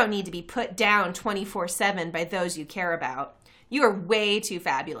 You don't need to be put down 24/7 by those you care about. You are way too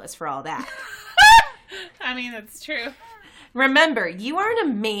fabulous for all that. I mean, that's true. Remember, you are an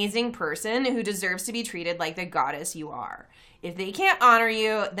amazing person who deserves to be treated like the goddess you are. If they can't honor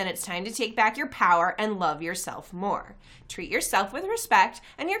you, then it's time to take back your power and love yourself more. Treat yourself with respect,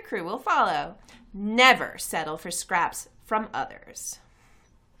 and your crew will follow. Never settle for scraps from others.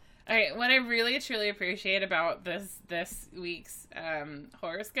 Okay, what I really truly appreciate about this week's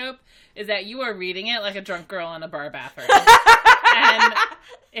horoscope is that you are reading it like a drunk girl in a bar bathroom, and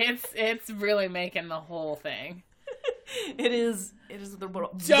it's really making the whole thing. It is the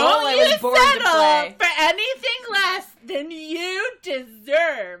role Don't I you was born to play. settle for anything less than you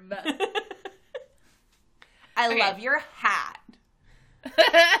deserve. I love your hat.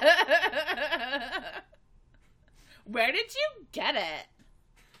 Where did you get it?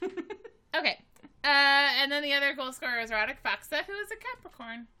 Okay. And then the other goal scorer is Radek Faksa, who is a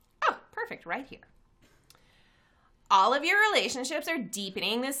Capricorn. Oh, perfect. Right here. All of your relationships are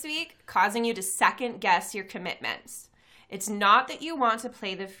deepening this week, causing you to second guess your commitments. It's not that you want to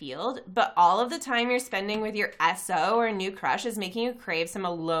play the field, but all of the time you're spending with your SO or new crush is making you crave some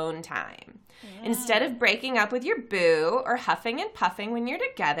alone time. Instead of breaking up with your boo or huffing and puffing when you're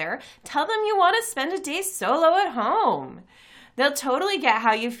together, tell them you want to spend a day solo at home. They'll totally get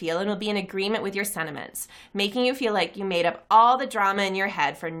how you feel and will be in agreement with your sentiments, making you feel like you made up all the drama in your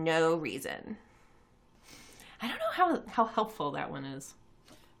head for no reason. I don't know how helpful that one is.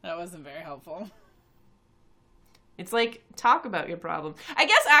 That wasn't very helpful. It's like, talk about your problem. I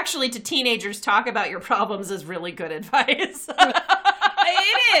guess actually to teenagers, talk about your problems is really good advice.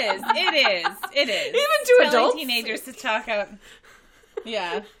 It is. Even to telling adults. teenagers to talk out.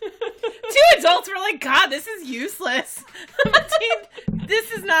 Yeah. To adults, we're like, God, this is useless.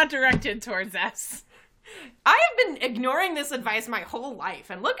 This is not directed towards us. I have been ignoring this advice my whole life,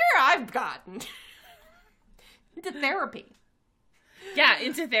 and look where I've gotten. Into therapy. Yeah,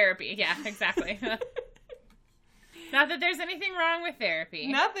 into therapy. Yeah, exactly. Not that there's anything wrong with therapy.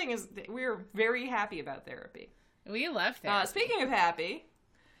 Nothing is. We're very happy about therapy. We love therapy. Speaking of happy.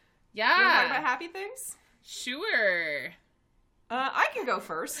 Yeah. Do you want to talk about happy things? Sure. I can go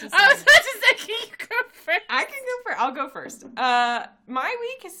first. I was about to say, can you go first? I can go first. I'll go first. My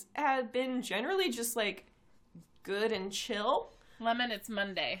week has been generally just, like, good and chill. Lemon, it's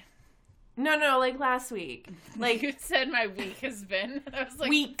Monday. No, like last week. Like You said my week has been. I was like...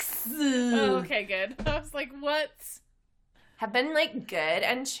 Weeks. Oh, okay, good. I was like, what? Have been, like, good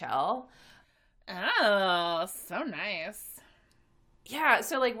and chill. Oh, so nice. Yeah,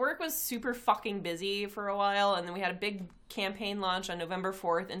 so, like, work was super fucking busy for a while, and then we had a big campaign launch on November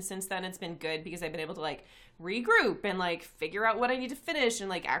 4th, and since then it's been good because I've been able to, like, regroup and, like, figure out what I need to finish and,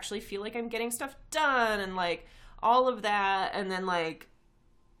 like, actually feel like I'm getting stuff done and, like, all of that, and then, like,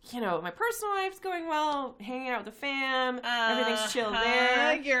 you know, my personal life's going well, hanging out with the fam, everything's chill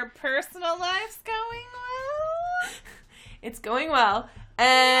there. Your personal life's going well? It's going well,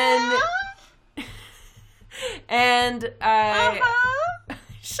 and... Yeah? And I...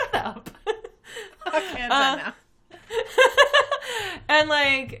 Shut up. Okay, I'm done now. And,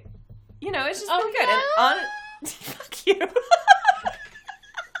 like, you know, it's just been good. No? And fuck you.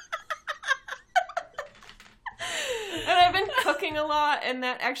 And I've been cooking a lot, and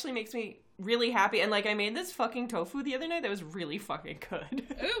that actually makes me really happy. And, like, I made this fucking tofu the other night that was really fucking good.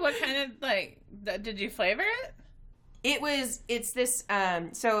 Ooh, what kind of, like, did you flavor it? It's this,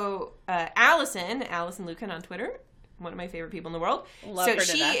 Allison Lucan on Twitter, one of my favorite people in the world. Love her to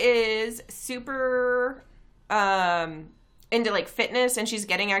she death. is super, into, like, fitness, and she's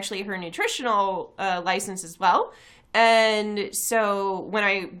getting actually her nutritional, license as well. And so when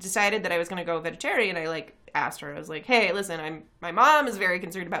I decided that I was going to go vegetarian, I, like, asked her, I was like, hey, listen, my mom is very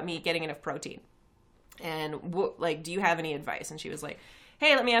concerned about me getting enough protein. And, do you have any advice? And she was like,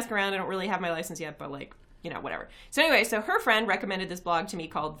 hey, let me ask around. I don't really have my license yet, but, like, you know, whatever. So anyway, so her friend recommended this blog to me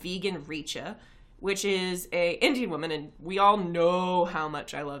called Vegan Richa, which is a Indian woman, and we all know how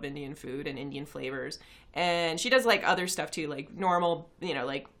much I love Indian food and Indian flavors. And she does, like, other stuff too, like normal, you know,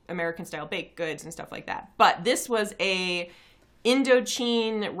 like American style baked goods and stuff like that. But this was a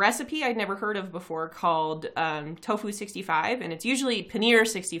Indochine recipe I'd never heard of before called Tofu 65, and it's usually Paneer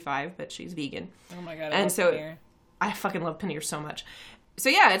 65, but she's vegan. Oh my God, I fucking love paneer so much. So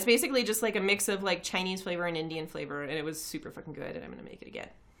yeah, it's basically just like a mix of like Chinese flavor and Indian flavor, and it was super fucking good, and I'm gonna make it again.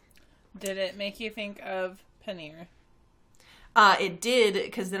 Did it make you think of paneer? It did,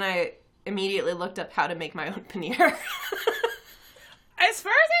 because then I immediately looked up how to make my own paneer. As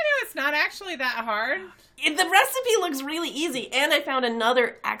far as I know, it's not actually that hard. The recipe looks really easy, and I found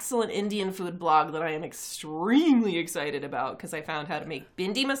another excellent Indian food blog that I am extremely excited about, because I found how to make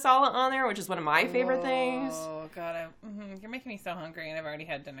bindi masala on there, which is one of my favorite things. Oh, God. You're making me so hungry, and I've already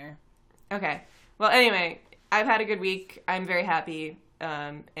had dinner. Okay. Well, anyway, I've had a good week. I'm very happy.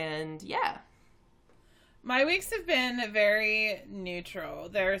 And yeah. My weeks have been very neutral.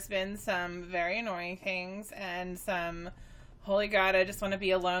 There's been some very annoying things and some, holy God, I just want to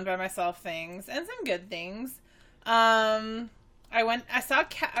be alone by myself things, and some good things. I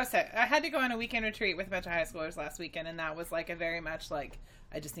had to go on a weekend retreat with a bunch of high schoolers last weekend, and that was like a very much like,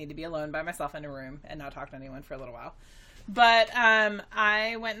 I just need to be alone by myself in a room and not talk to anyone for a little while. But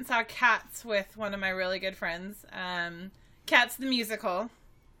I went and saw Cats with one of my really good friends. Cats the musical,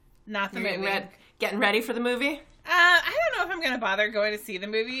 not the movie. Getting ready for the movie? I don't know if I'm going to bother going to see the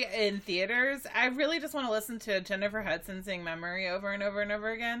movie in theaters. I really just want to listen to Jennifer Hudson sing Memory over and over and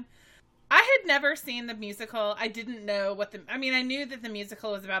over again. I had never seen the musical. I didn't know I knew that the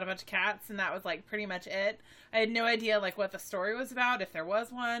musical was about a bunch of cats, and that was like pretty much it. I had no idea like what the story was about, if there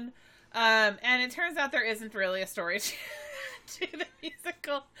was one. And it turns out there isn't really a story to the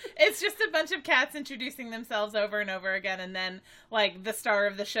musical. It's just a bunch of cats introducing themselves over and over again, and then, like, the star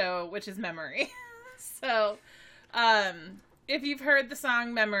of the show, which is Memory. So, if you've heard the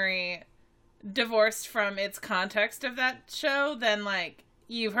song Memory, divorced from its context of that show, then, like,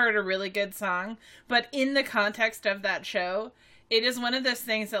 you've heard a really good song. But in the context of that show, it is one of those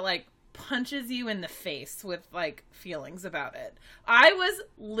things that, like, punches you in the face with, like, feelings about it. I was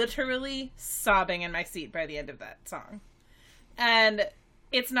literally sobbing in my seat by the end of that song. And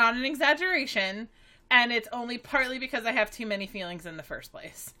it's not an exaggeration, and it's only partly because I have too many feelings in the first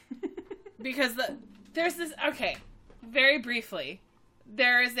place. Because there's this, okay, very briefly,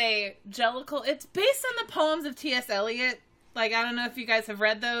 there is a Jellicle, it's based on the poems of T.S. Eliot. Like, I don't know if you guys have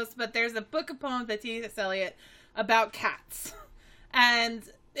read those, but there's a book of poems by T.S. Eliot about cats. And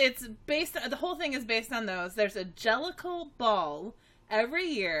it's based, the whole thing is based on those. There's a Jellicle ball every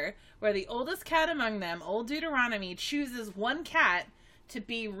year where the oldest cat among them, Old Deuteronomy, chooses one cat to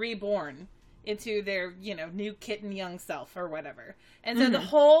be reborn into their, you know, new kitten young self or whatever. And so the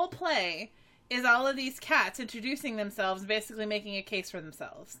whole play is all of these cats introducing themselves, basically making a case for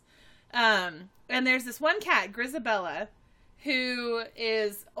themselves. And there's this one cat, Grisabella, who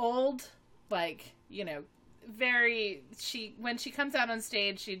is old, like, you know, when she comes out on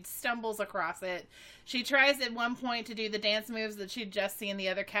stage, she stumbles across it. She tries at one point to do the dance moves that she'd just seen the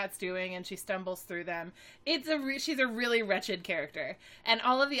other cats doing, and she stumbles through them. She's a really wretched character. And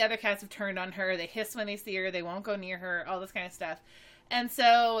all of the other cats have turned on her. They hiss when they see her. They won't go near her, all this kind of stuff. And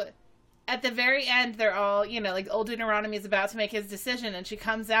so at the very end, they're all, you know, like, Old Deuteronomy is about to make his decision, and she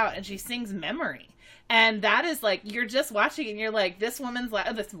comes out and she sings Memory. And that is, like, you're just watching and you're like, this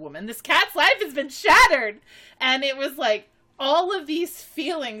cat's life has been shattered. And it was like all of these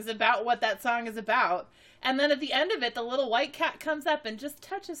feelings about what that song is about. And then at the end of it, the little white cat comes up and just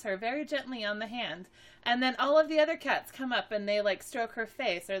touches her very gently on the hand. And then all of the other cats come up and they, like, stroke her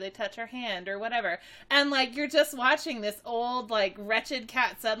face or they touch her hand or whatever. And, like, you're just watching this old, like, wretched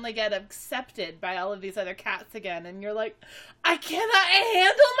cat suddenly get accepted by all of these other cats again. And you're like, I cannot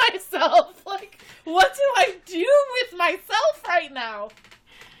handle myself. Like, what do I do with myself right now?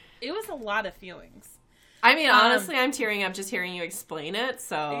 It was a lot of feelings. I mean, honestly, I'm tearing up just hearing you explain it.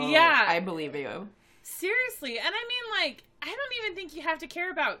 So yeah, I believe you. Seriously. And I mean, like, I don't even think you have to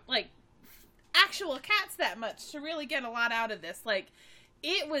care about, like, actual cats that much to really get a lot out of this. Like,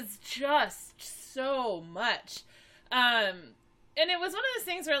 it was just so much. And it was one of those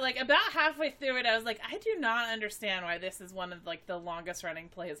things where, like, about halfway through it, I was like, I do not understand why this is one of, like, the longest running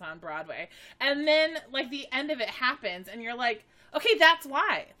plays on Broadway. And then, like, the end of it happens, and you're like, okay, that's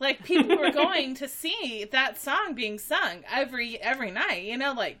why. Like, people were going to see that song being sung every night, you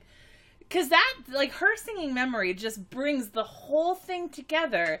know, like, because that, like, her singing Memory just brings the whole thing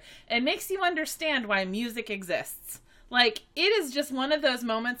together and makes you understand why music exists. Like, it is just one of those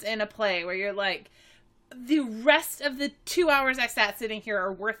moments in a play where you're like, the rest of the 2 hours I sat sitting here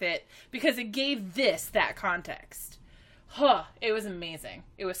are worth it because it gave this that context. Huh, it was amazing.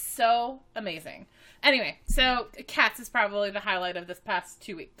 It was so amazing. Anyway, so Cats is probably the highlight of this past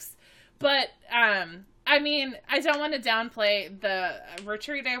 2 weeks. But, I mean, I don't want to downplay the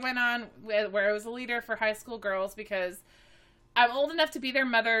retreat I went on where I was a leader for high school girls because I'm old enough to be their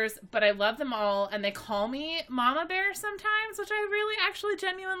mothers, but I love them all, and they call me Mama Bear sometimes, which I really actually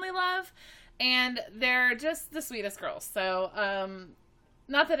genuinely love, and they're just the sweetest girls. So,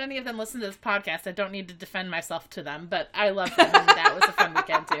 not that any of them listen to this podcast, I don't need to defend myself to them, but I love them, and that was a fun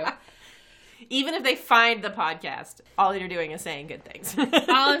weekend too. Even if they find the podcast, all you're doing is saying good things.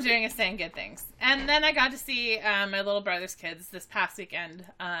 All I'm doing is saying good things. And then I got to see my little brother's kids this past weekend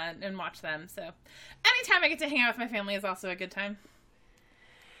and watch them. So anytime I get to hang out with my family is also a good time.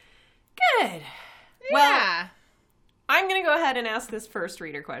 Good. Yeah. Well, I'm going to go ahead and ask this first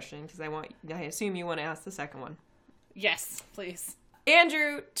reader question because I assume you want to ask the second one. Yes, please.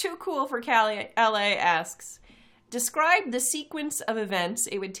 Andrew, Too Cool for Cali, LA asks, describe the sequence of events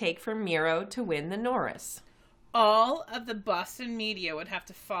it would take for Miro to win the Norris. All of the Boston media would have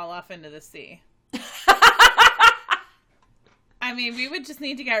to fall off into the sea. I mean, we would just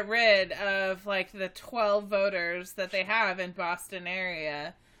need to get rid of, like, the 12 voters that they have in Boston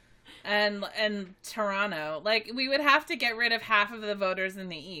area and Toronto. Like, we would have to get rid of half of the voters in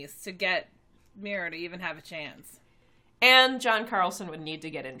the East to get Miro to even have a chance. And John Carlson would need to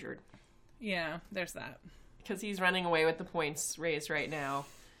get injured. Yeah, there's that. Because he's running away with the points race right now.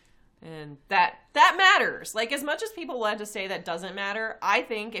 And that matters. Like, as much as people want to say that doesn't matter, I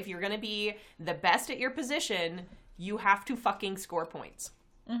think if you're going to be the best at your position, you have to fucking score points.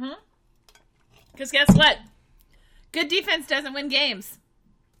 Mm-hmm. Because guess what? Good defense doesn't win games.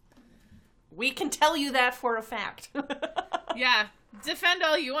 We can tell you that for a fact. Yeah. Defend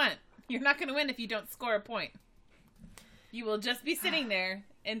all you want. You're not going to win if you don't score a point. You will just be sitting there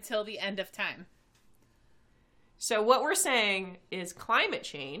until the end of time. So what we're saying is climate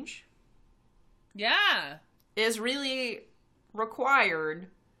change. Yeah. Is really required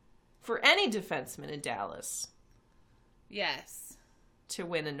for any defenseman in Dallas. Yes. To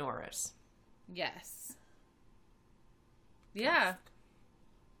win a Norris. Yes. Yeah.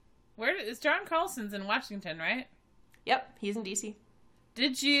 Where is John Carlson's in Washington, right? Yep, he's in DC.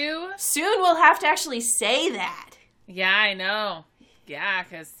 Did you? Soon we'll have to actually say that. Yeah, I know. Yeah,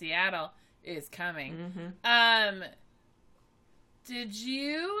 because Seattle is coming. Mm-hmm. Did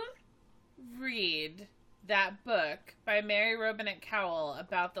you read that book by Mary Robinette Kowal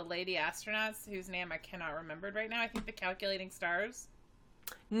about the lady astronauts whose name I cannot remember right now? I think The Calculating Stars.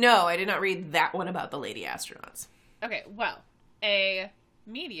 No, I did not read that one about the lady astronauts. Okay, well, a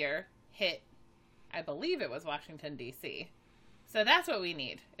meteor hit, I believe it was Washington, D.C. So that's what we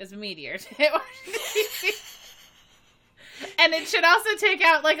need, is a meteor to hit Washington, D.C. And it should also take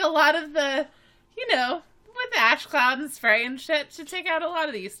out, like, a lot of the, with ash cloud and spray and shit, should take out a lot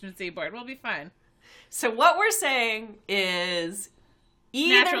of the Eastern Seaboard. We'll be fine. So what we're saying is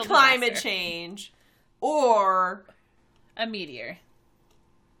either Natural climate disaster. change or... A meteor.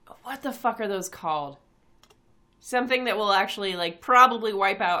 What the fuck are those called? Something that will actually, like, probably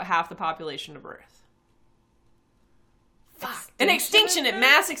wipe out half the population of Earth. Fuck. An extinction,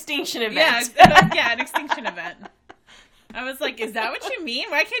 mass extinction event. Yeah, an extinction event. I was like, is that what you mean?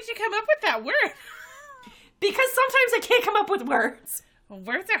 Why can't you come up with that word? Because sometimes I can't come up with words.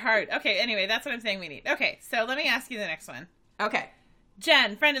 Words are hard. Okay, anyway, that's what I'm saying we need. Okay, so let me ask you the next one. Okay.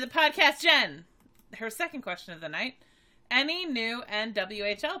 Jen, friend of the podcast, Jen. Her second question of the night. Any new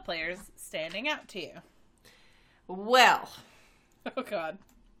NWHL players standing out to you? Well. Oh, God.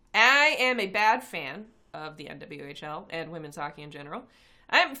 I am a bad fan of the NWHL and women's hockey in general.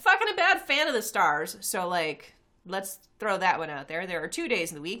 I'm fucking a bad fan of the Stars, so, like, let's throw that one out there. There are 2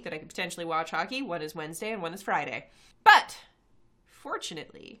 days in the week that I could potentially watch hockey. One is Wednesday and one is Friday. But,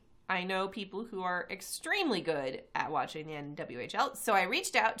 fortunately, I know people who are extremely good at watching the NWHL, so I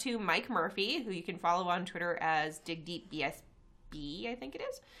reached out to Mike Murphy, who you can follow on Twitter as DigDeepBSB, I think it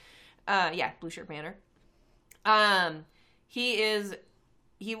is. Yeah, Blue Shirt Banner. I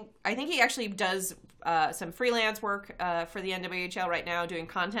think he actually does some freelance work for the NWHL right now, doing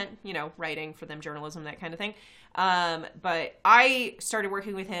content, writing for them, journalism, that kind of thing. But I started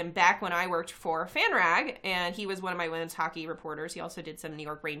working with him back when I worked for FanRag, and he was one of my women's hockey reporters. He also did some New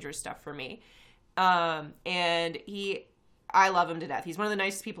York Rangers stuff for me. And I love him to death. He's one of the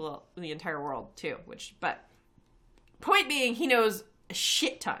nicest people in the entire world, too, but point being, he knows a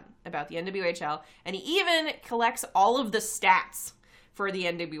shit ton about the NWHL, and he even collects all of the stats for the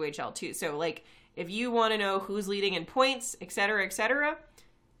NWHL, too. So, like, if you want to know who's leading in points, etc.,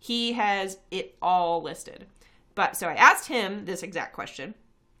 he has it all listed. But, so I asked him this exact question,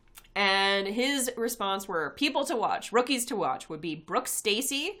 and his response were, people to watch, rookies to watch, would be Brooke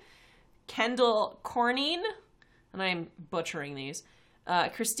Stacy, Kendall Cornine, and I'm butchering these,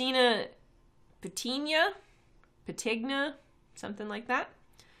 Christina Patigna, something like that,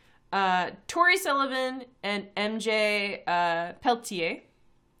 Tori Sullivan, and MJ Peltier.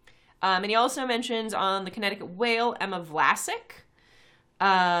 And he also mentions on the Connecticut Whale, Emma Vlasic,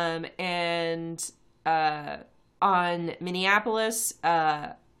 and on Minneapolis,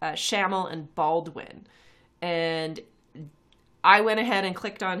 Shamel and Baldwin. And I went ahead and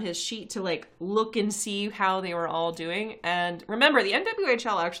clicked on his sheet to, like, look and see how they were all doing. And remember, the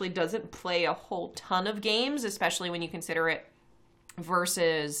NWHL actually doesn't play a whole ton of games, especially when you consider it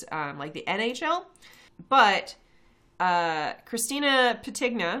versus, like, the NHL. But Christina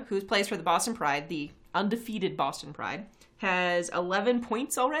Patigna, who plays for the Boston Pride, the undefeated Boston Pride, has 11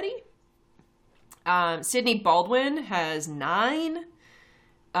 points already. Sydney Baldwin has 9.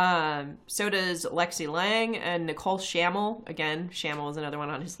 So does Lexi Lang and Nicole Shamel. Again, Shamel is another one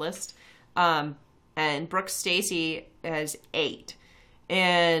on his list. And Brooke Stacy has 8.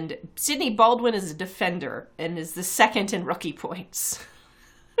 And Sydney Baldwin is a defender and is the second in rookie points.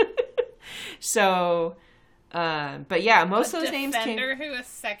 So, but yeah, most of those names came... Defender who is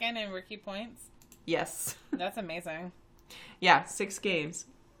second in rookie points? Yes. That's amazing. Yeah, 6 games,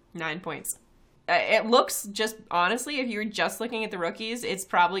 9 points. It looks just, honestly, if you're just looking at the rookies, it's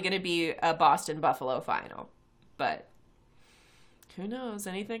probably going to be a Boston-Buffalo final. But who knows?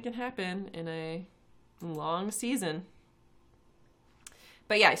 Anything can happen in a long season.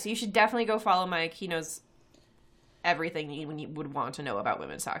 But yeah, so you should definitely go follow Mike. He knows everything you would want to know about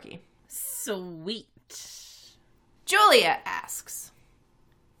women's hockey. Sweet. Julia asks,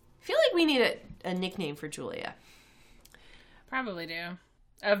 I feel like we need a nickname for Julia. Probably do.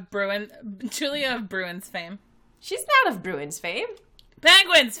 Julia of Bruins fame. She's not of Bruins fame.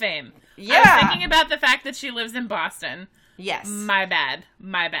 Penguins fame. Yeah. I was thinking about the fact that she lives in Boston. Yes. My bad.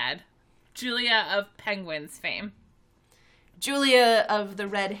 Julia of Penguins fame. Julia of the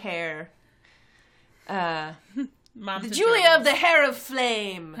red hair. Mom the Julia George. of the hair of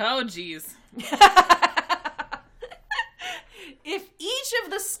flame. Oh, jeez. If each of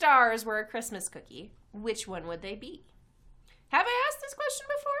the stars were a Christmas cookie, which one would they be? Have I asked this question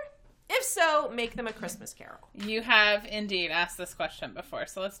before? If so, make them a Christmas carol. You have indeed asked this question before,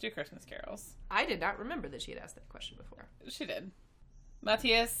 so let's do Christmas carols. I did not remember that she had asked that question before. She did.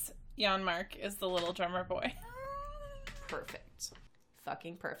 Matthias Janmark is the little drummer boy. Perfect.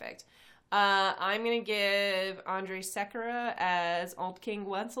 Fucking perfect. I'm going to give Andrei Sekera as Old King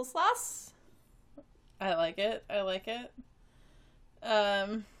Wenceslas. I like it.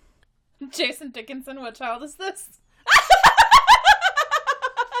 Jason Dickinson, what child is this?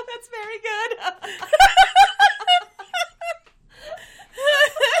 That's very good.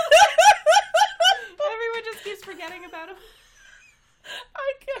 Everyone just keeps forgetting about him.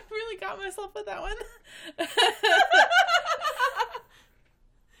 I really got myself with that one.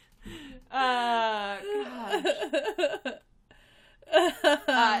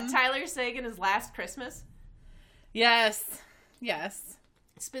 Gosh. Tyler Sagan is Last Christmas. Yes.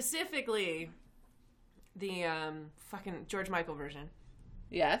 Specifically, the fucking George Michael version.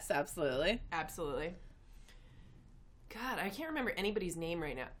 Yes, absolutely. Absolutely. God, I can't remember anybody's name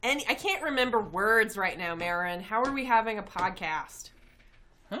right now. I can't remember words right now, Marin. How are we having a podcast?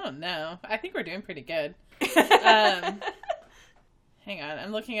 Oh, no. I think we're doing pretty good. Hang on.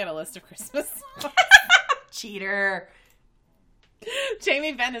 I'm looking at a list of Christmas songs. Cheater.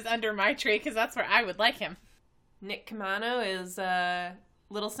 Jamie Benn is under my tree because that's where I would like him. Nick Kamano is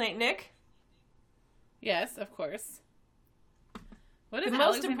Little Saint Nick. Yes, of course. What is The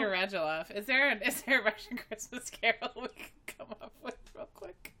most Alexander Radulov? Is there a Russian Christmas carol we can come up with real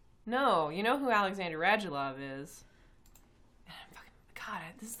quick? No, you know who Alexander Radulov is. God,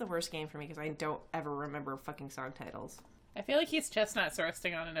 this is the worst game for me because I don't ever remember fucking song titles. I feel like he's chestnuts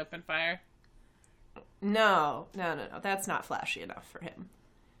roasting on an open fire. No. That's not flashy enough for him.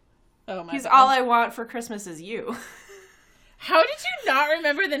 Oh my He's God. All I Want for Christmas Is You. How did you not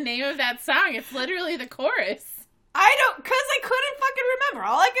remember the name of that song? It's literally the chorus. Because I couldn't fucking remember.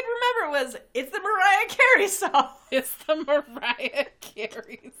 All I could remember was, it's the Mariah Carey song. It's the Mariah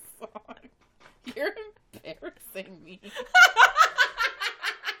Carey song. You're embarrassing me.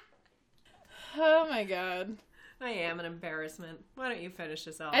 Oh my God. I am an embarrassment. Why don't you finish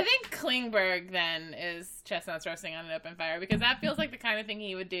this off? I think Klingberg then is chestnuts roasting on an open fire because that feels like the kind of thing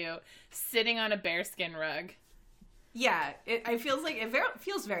he would do sitting on a bearskin rug. Yeah, it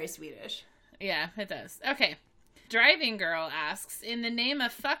feels very Swedish. Yeah, it does. Okay. Driving Girl asks, in the name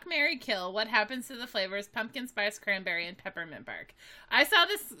of Fuck, Marry, Kill, what happens to the flavors pumpkin spice, cranberry, and peppermint bark? I saw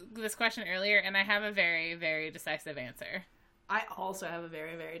this question earlier, and I have a very, very decisive answer. I also have a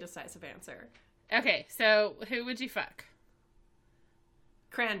very, very decisive answer. Okay, so who would you fuck?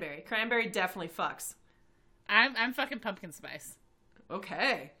 Cranberry. Cranberry definitely fucks. I'm fucking pumpkin spice.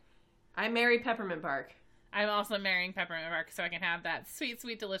 Okay. I marry peppermint bark. I'm also marrying peppermint bark so I can have that sweet,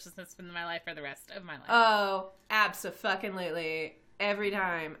 sweet deliciousness in my life for the rest of my life. Oh, abso-fucking-lutely. Every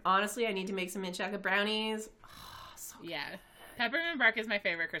time. Honestly, I need to make some mint chocolate brownies. Oh, so good. Yeah. Peppermint bark is my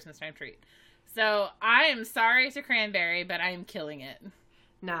favorite Christmas time treat. So I am sorry to cranberry, but I am killing it.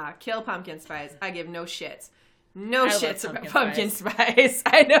 Nah, kill pumpkin spice. I give no shits. No I shits love about pumpkin spice.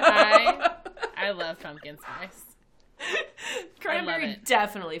 I know. I love pumpkin spice. Cranberry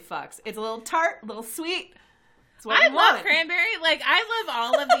definitely fucks. It's a little tart, a little sweet. I love cranberry. Like, I love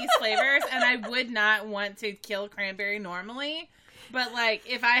all of these flavors, and I would not want to kill cranberry normally. But, like,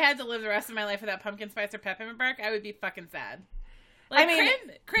 if I had to live the rest of my life without pumpkin spice or peppermint bark, I would be fucking sad. Like, I mean,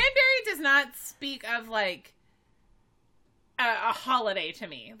 cranberry does not speak of, like, a holiday to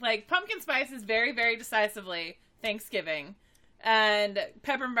me. Like, pumpkin spice is very, very decisively Thanksgiving. And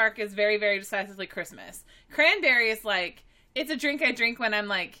peppermint bark is very, very decisively Christmas. Cranberry is, like, it's a drink I drink when I'm,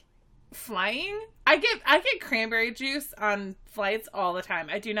 like, flying. I get cranberry juice on flights all the time.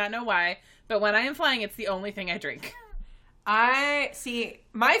 I do not know why, but when I am flying, it's the only thing I drink. My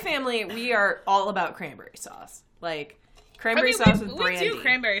family, we are all about cranberry sauce. Like, cranberry sauce with brandy. We do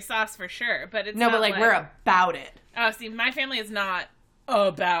cranberry sauce for sure, but it's no, not but like we're about it. Oh, see, my family is not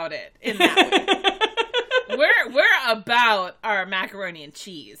about it in that way. We're about our macaroni and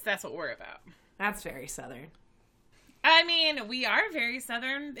cheese. That's what we're about. That's very Southern. I mean, we are very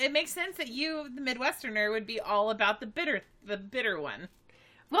Southern. It makes sense that you, the Midwesterner, would be all about the bitter one.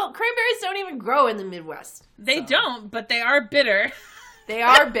 Well, cranberries don't even grow in the Midwest. They don't, but they are bitter. They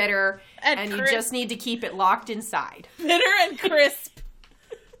are bitter, and you crisp. just need to keep it locked inside. Bitter and crisp.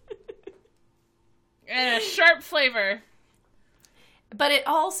 And a sharp flavor. But it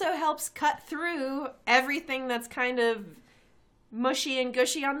also helps cut through everything that's kind of mushy and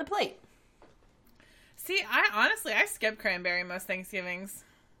gushy on the plate. See, I skip cranberry most Thanksgivings.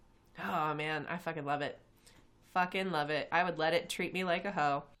 Oh, man, I fucking love it. Fucking love it. I would let it treat me like a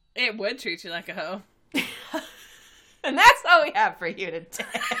hoe. It would treat you like a hoe. And that's all we have for you today.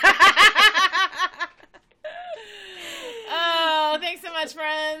 Oh, thanks so much,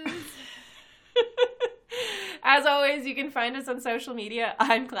 friends. As always, you can find us on social media.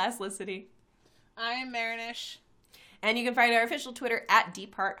 I'm Classlicity. I'm Marinish. And you can find our official Twitter at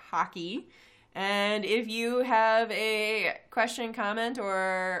Deep Heart Hockey. And if you have a question, comment,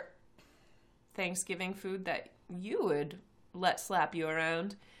 or Thanksgiving food that you would let slap you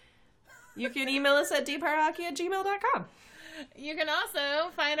around, you can email us at deephearthockey@gmail.com. You can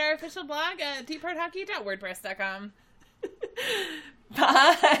also find our official blog at deephearthockey.wordpress.com.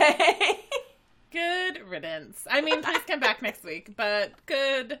 Bye. Good riddance. I mean, please come back next week, but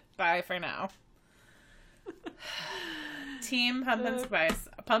goodbye for now. Team Pumpkin Spice.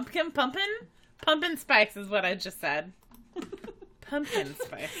 Pumpkin Spice is what I just said. Pumpkin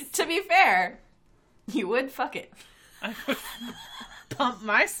Spice. To be fair, you would fuck it. I would pump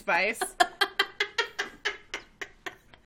my spice.